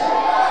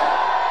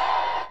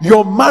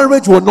 Your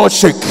marriage will not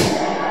shake.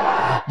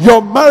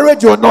 Your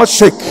marriage will not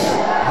shake.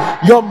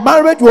 Your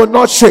marriage will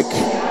not shake.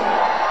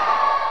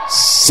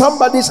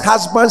 Somebody's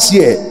husband's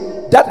here.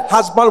 That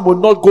husband will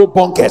not go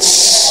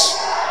bonkers.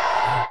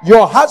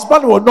 Your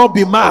husband will not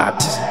be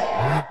mad.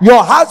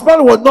 Your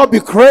husband will not be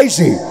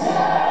crazy.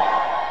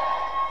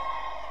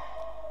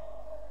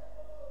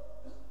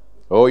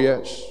 Oh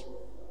yes.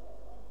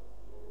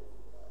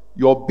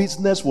 Your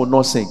business will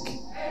not sink.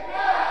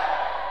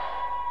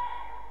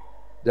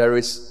 There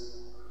is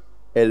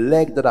a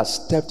leg that has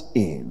stepped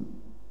in.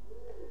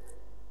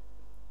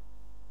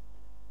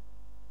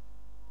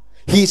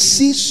 He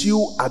sees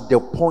you at the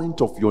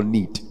point of your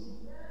need.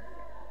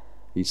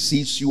 He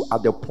sees you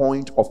at the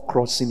point of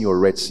crossing your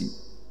Red Sea.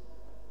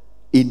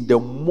 In the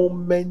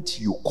moment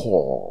you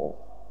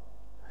call,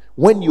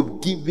 when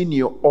you've given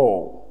your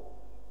all,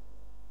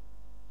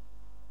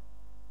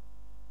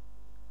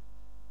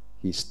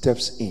 he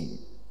steps in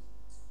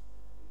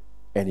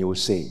and he will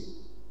say,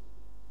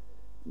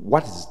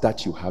 what is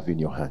that you have in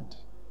your hand?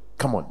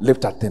 Come on,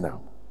 lift that thing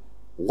up.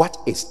 What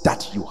is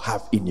that you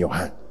have in your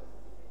hand?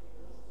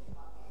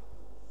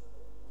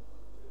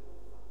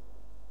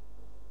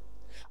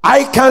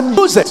 I can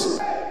use it.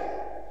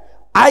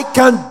 I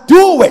can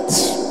do it.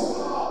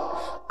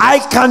 I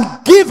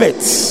can give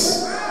it.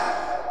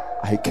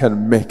 I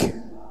can make it.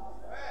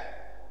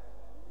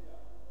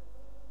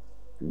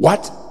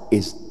 What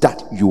is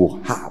that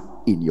you have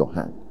in your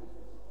hand?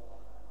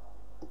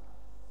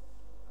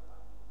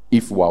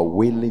 If you are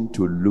willing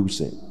to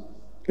lose it,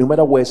 in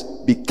other words,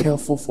 be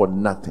careful for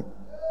nothing.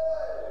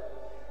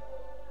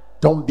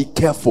 Don't be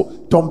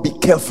careful. Don't be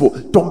careful.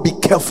 Don't be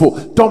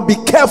careful. Don't be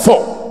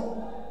careful.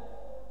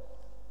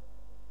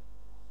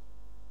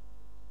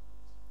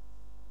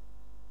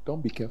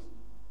 Don't be careful.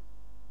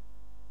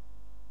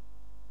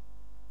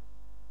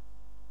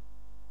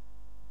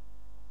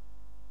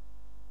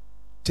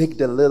 Take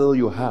the little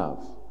you have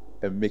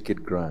and make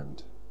it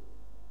grand.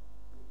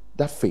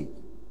 That faith.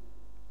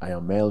 I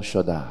am El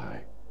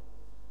Shaddai,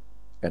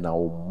 and I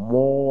will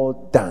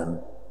more than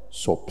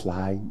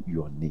supply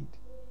your need.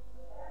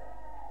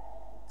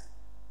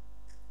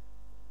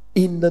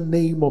 In the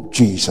name of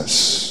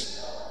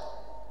Jesus,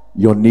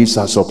 your needs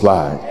are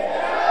supplied.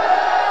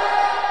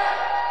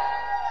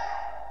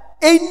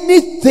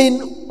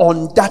 Anything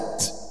on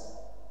that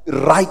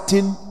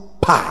writing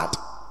pad,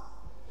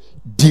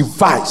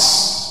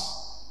 device,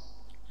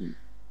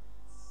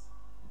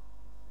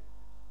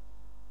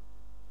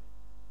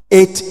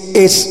 it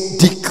is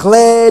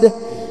declared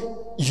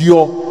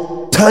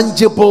your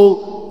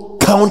tangible,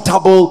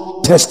 countable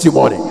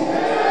testimony.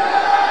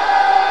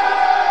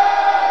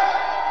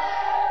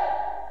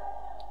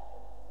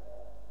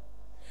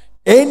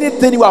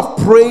 Anything you have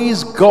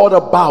praised God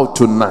about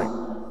tonight,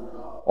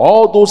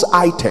 all those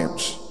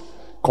items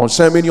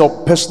concerning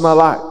your personal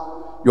life,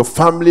 your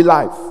family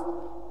life,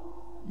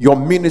 your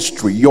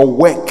ministry, your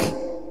work,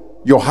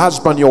 your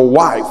husband, your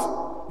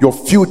wife, your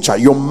future,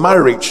 your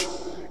marriage,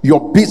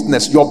 your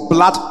business, your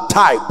blood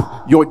type,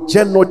 your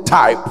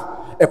genotype,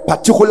 a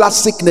particular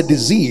sickness,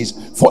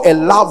 disease, for a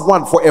loved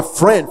one, for a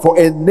friend, for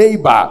a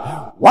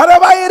neighbor,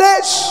 whatever it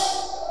is,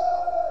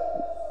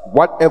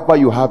 whatever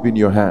you have in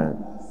your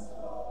hand,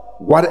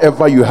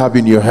 whatever you have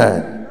in your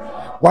hand,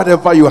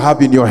 whatever you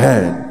have in your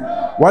hand,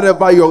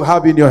 whatever you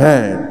have in your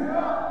hand,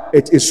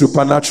 it is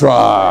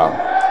supernatural.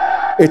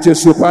 It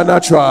is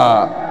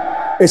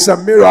supernatural. It's a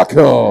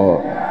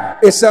miracle.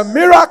 It's a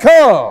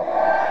miracle.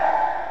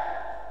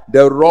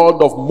 The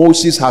rod of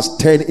Moses has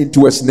turned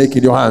into a snake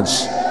in your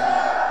hands.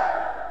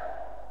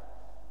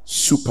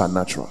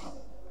 Supernatural.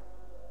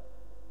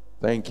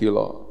 Thank you,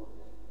 Lord.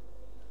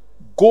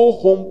 Go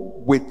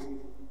home with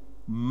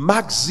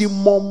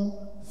maximum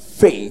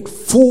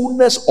faith,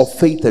 fullness of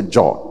faith and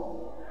joy.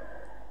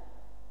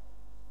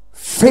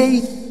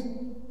 Faith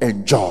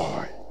and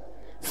joy.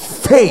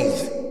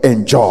 Faith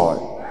and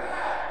joy.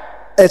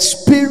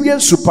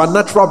 Experience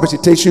supernatural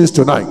visitations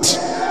tonight.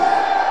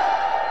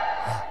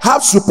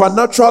 Have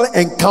supernatural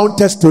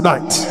encounters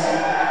tonight.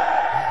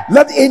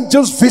 Let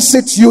angels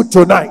visit you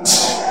tonight.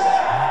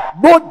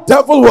 No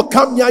devil will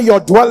come near your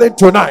dwelling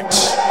tonight.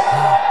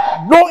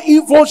 No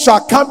evil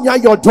shall come near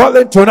your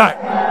dwelling tonight.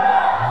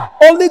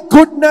 Only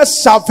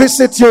goodness shall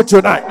visit you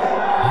tonight.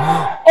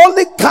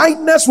 Only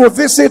kindness will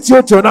visit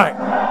you tonight.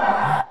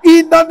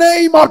 In the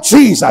name of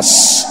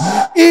Jesus.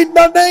 In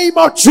the name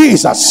of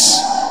Jesus.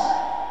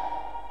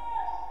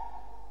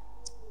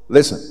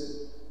 Listen,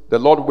 the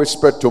Lord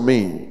whispered to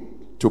me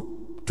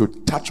to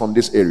touch on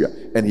this area,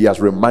 and he has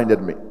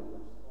reminded me.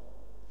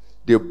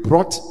 They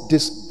brought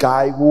this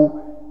guy who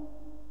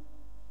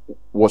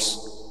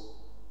was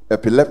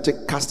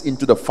epileptic, cast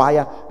into the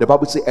fire. The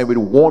Bible says, and we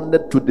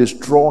wanted to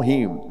destroy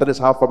him. That is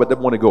how far they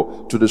want to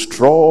go, to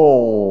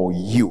destroy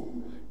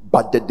you.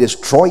 But the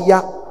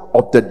destroyer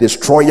of the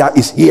destroyer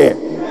is here.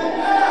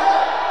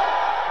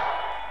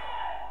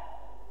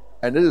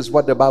 And this is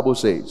what the Bible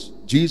says.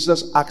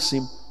 Jesus asked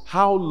him,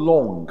 how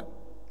long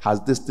has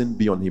this thing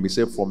been on him? He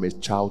said, from his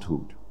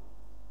childhood.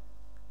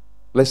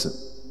 Listen,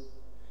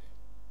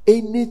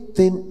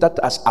 anything that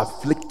has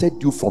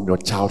afflicted you from your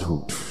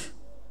childhood,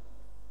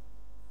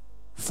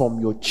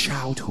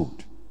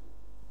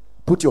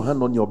 put your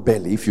hand on your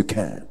belly if you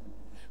can.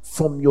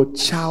 From your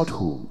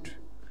childhood,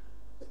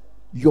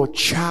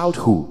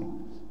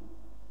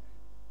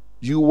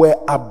 you were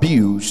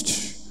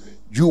abused,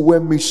 you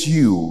were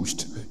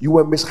misused, you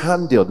were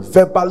mishandled,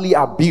 verbally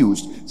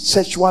abused,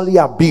 sexually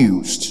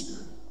abused.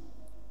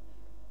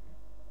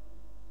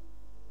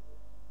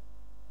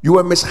 You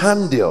were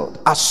mishandled,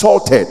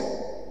 assaulted.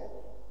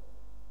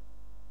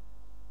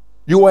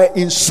 You were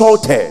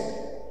insulted.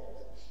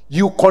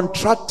 You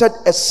contracted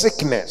a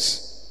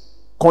sickness,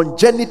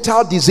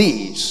 congenital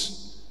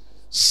disease,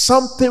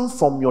 something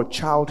from your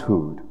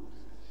childhood.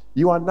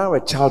 You are now a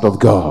child of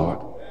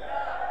God.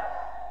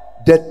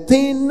 The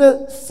thing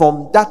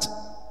from that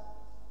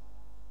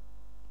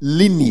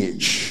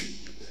lineage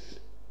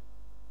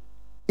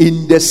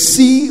in the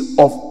sea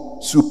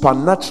of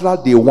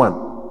supernatural day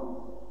one,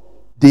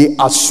 they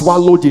are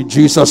swallowed in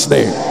Jesus'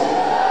 name.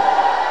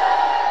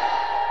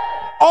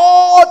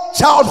 All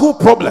childhood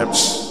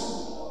problems,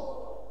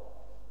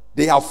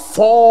 they have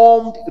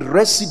formed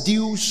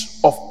residues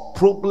of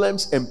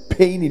problems and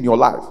pain in your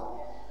life.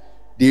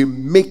 They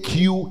make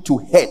you to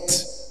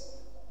hate.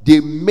 They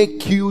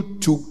make you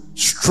to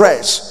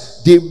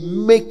stress. They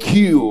make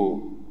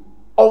you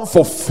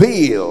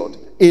unfulfilled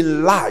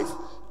in life.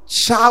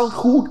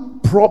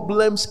 Childhood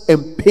problems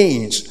and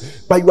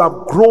pains, but you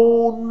have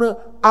grown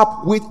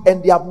up with,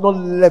 and they have not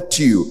left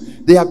you.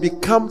 They have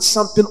become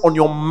something on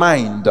your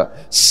mind,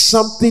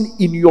 something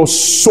in your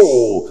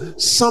soul,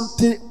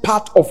 something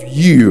part of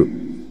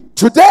you.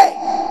 Today,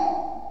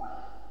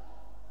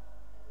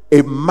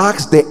 it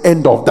marks the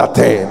end of that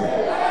thing.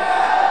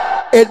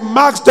 It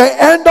marks the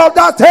end of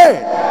that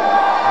thing.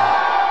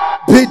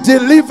 Be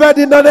delivered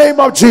in the name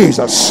of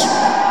Jesus.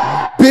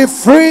 Be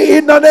free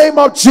in the name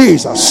of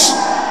Jesus.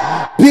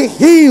 Be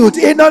healed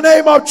in the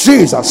name of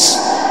Jesus.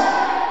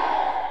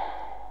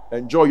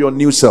 Enjoy your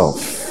new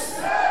self.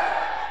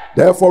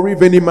 Therefore,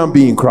 if any man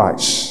be in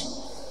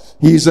Christ,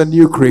 he is a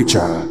new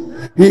creature.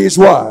 He is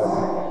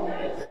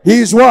what? He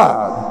is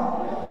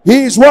what?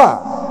 He is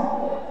what?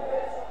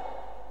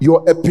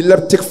 Your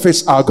epileptic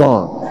fits are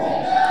gone.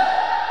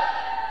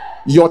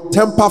 Your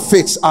temper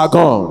fits are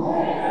gone.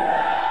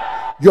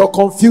 Your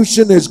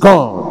confusion is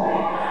gone.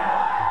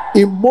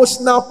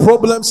 Emotional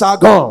problems are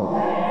gone.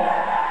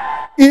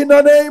 In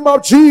the name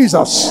of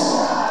Jesus.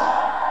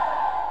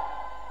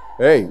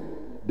 Hey,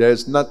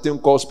 there's nothing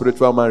called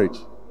spiritual marriage.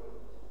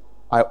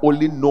 I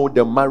only know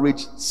the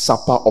marriage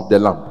supper of the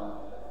Lamb.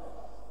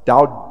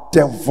 Thou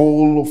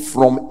devil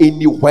from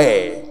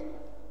anywhere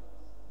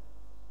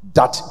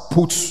that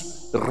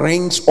puts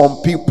rings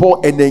on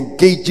people and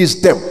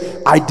engages them,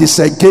 I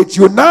disengage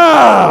you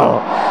now.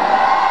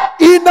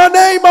 In the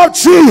name of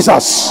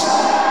Jesus.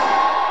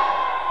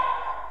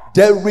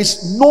 There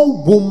is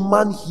no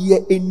woman here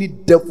any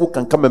devil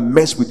can come and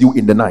mess with you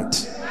in the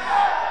night.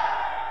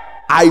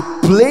 I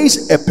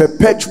place a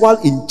perpetual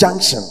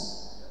injunction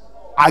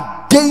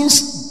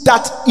against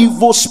that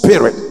evil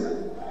spirit.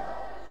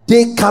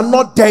 They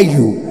cannot dare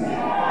you.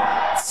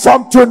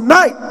 From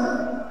tonight,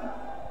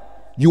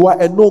 you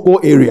are a no-go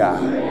area.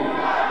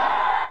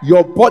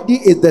 Your body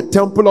is the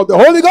temple of the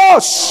Holy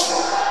Ghost.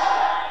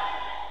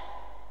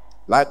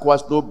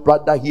 Likewise, no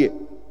brother here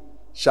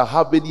shall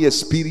have any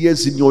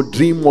experience in your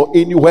dream or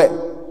anywhere,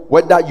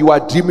 whether you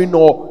are dreaming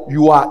or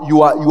you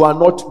are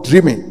not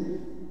dreaming,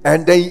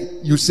 and then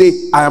you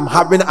say, I am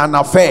having an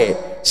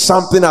affair,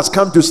 something has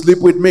come to sleep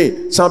with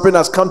me, something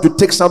has come to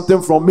take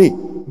something from me.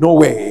 No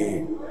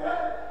way.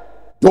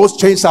 Those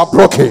chains are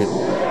broken.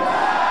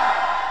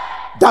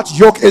 That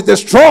yoke is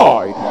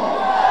destroyed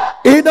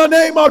in the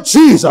name of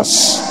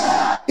Jesus.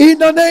 In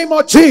the name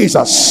of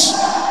Jesus.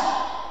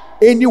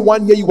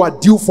 Anyone here, you are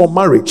due for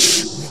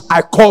marriage,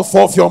 I call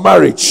forth your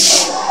marriage.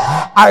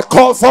 I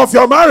call forth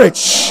your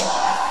marriage.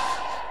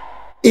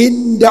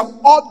 In the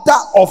order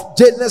of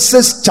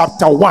Genesis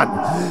chapter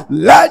 1,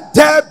 let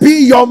there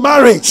be your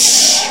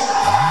marriage.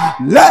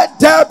 Let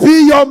there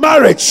be your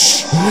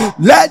marriage.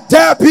 Let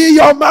there be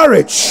your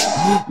marriage.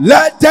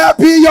 Let there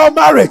be your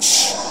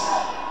marriage.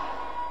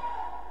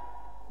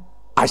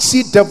 I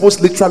see devils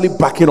literally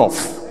backing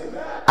off.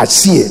 I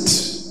see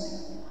it.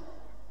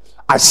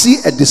 I see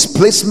a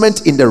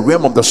displacement in the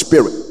realm of the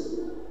spirit.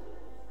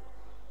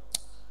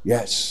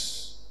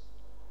 Yes.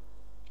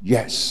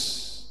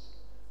 Yes.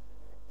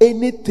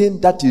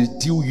 Anything that is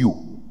due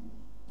you,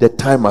 the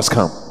time has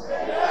come.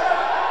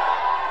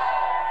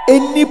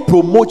 Any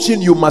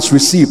promotion you must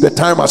receive, the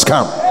time has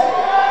come.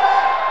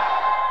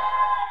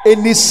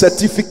 Any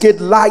certificate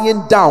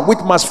lying down which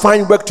must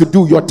find work to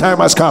do, your time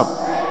has come.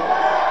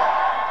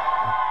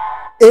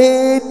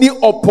 Any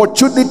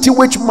opportunity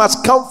which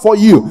must come for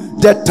you,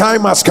 the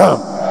time has come.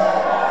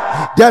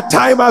 The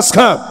time has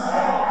come.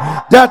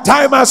 The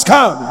time has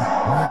come.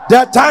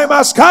 The time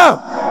has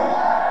come.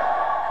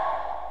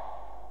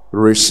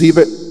 Receive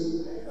it.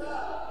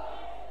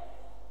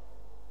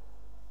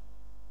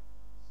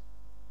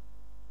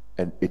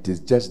 And it is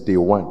just day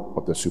one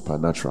of the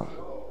supernatural.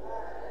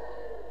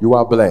 You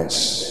are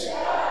blessed.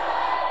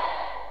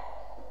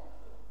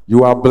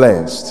 You are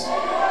blessed.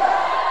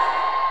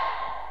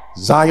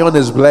 Zion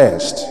is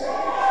blessed.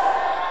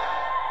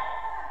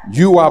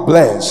 You are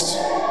blessed.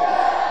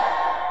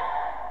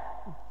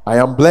 I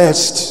am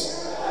blessed.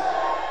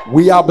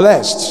 We are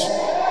blessed.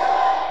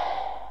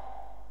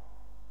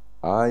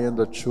 I and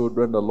the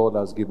children the Lord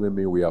has given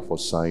me, we are for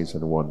signs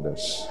and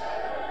wonders.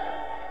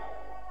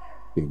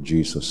 In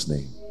Jesus'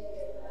 name.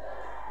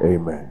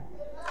 Amen.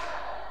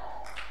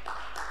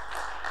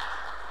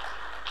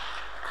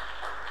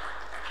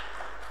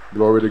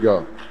 Glory to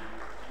God.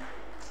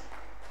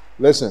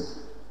 Listen.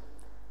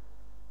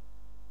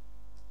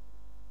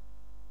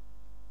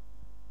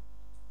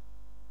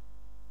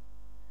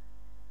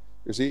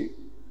 You see,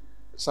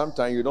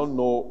 sometimes you don't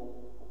know,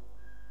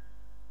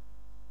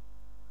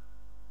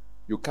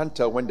 you can't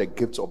tell when the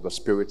gifts of the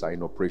Spirit are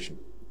in operation.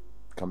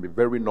 It can be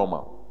very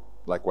normal,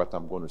 like what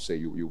I'm going to say.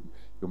 You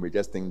may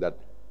just think that,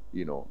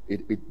 you know,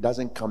 it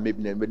doesn't come maybe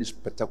in a very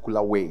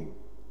spectacular way.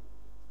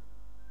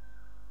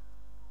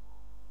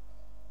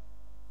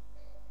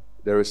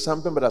 There is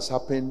something that has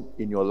happened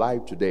in your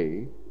life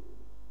today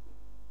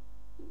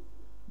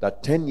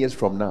that 10 years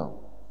from now,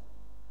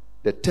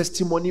 the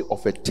testimony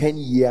of a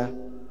 10-year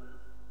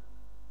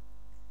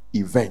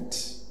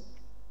event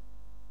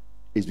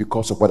is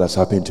because of what has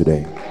happened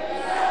today.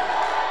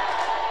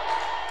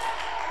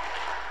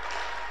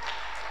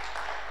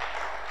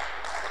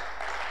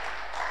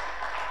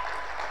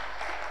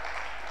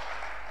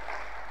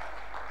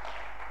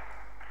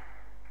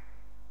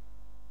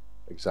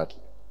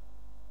 Exactly.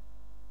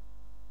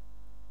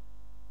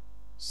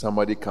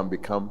 Somebody can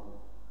become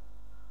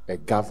a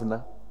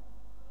governor,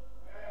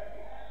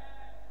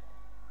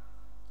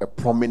 a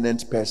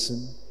prominent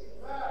person,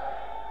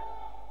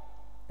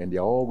 and they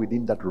are all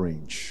within that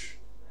range.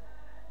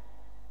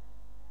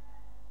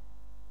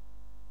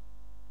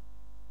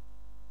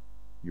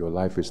 Your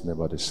life is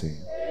never the same.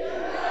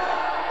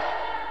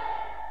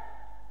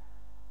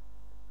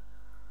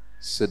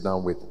 Sit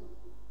down with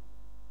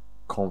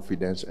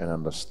confidence and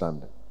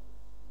understanding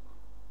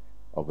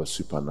of the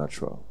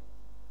supernatural.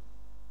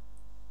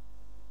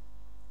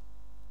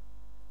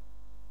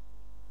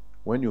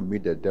 When you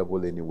meet the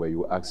devil anywhere,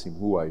 you ask him,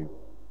 who are you?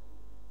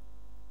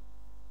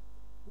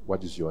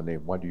 What is your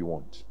name? What do you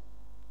want?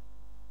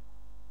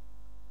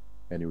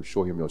 And you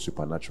show him your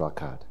supernatural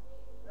card.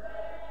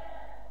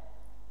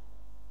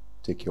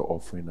 Take your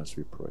offering as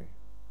we pray.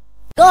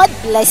 God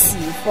bless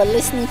you for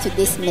listening to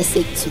this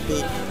message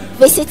today.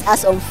 Visit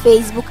us on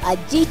Facebook at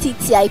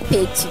GTTI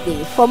page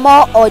today for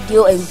more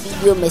audio and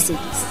video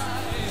messages,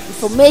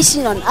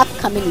 information on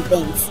upcoming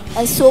events,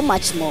 and so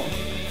much more.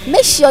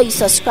 Make sure you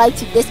subscribe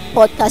to this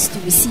podcast to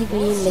receive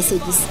new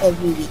messages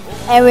every week.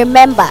 And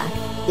remember,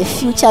 the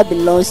future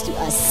belongs to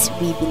us,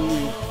 we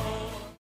believe.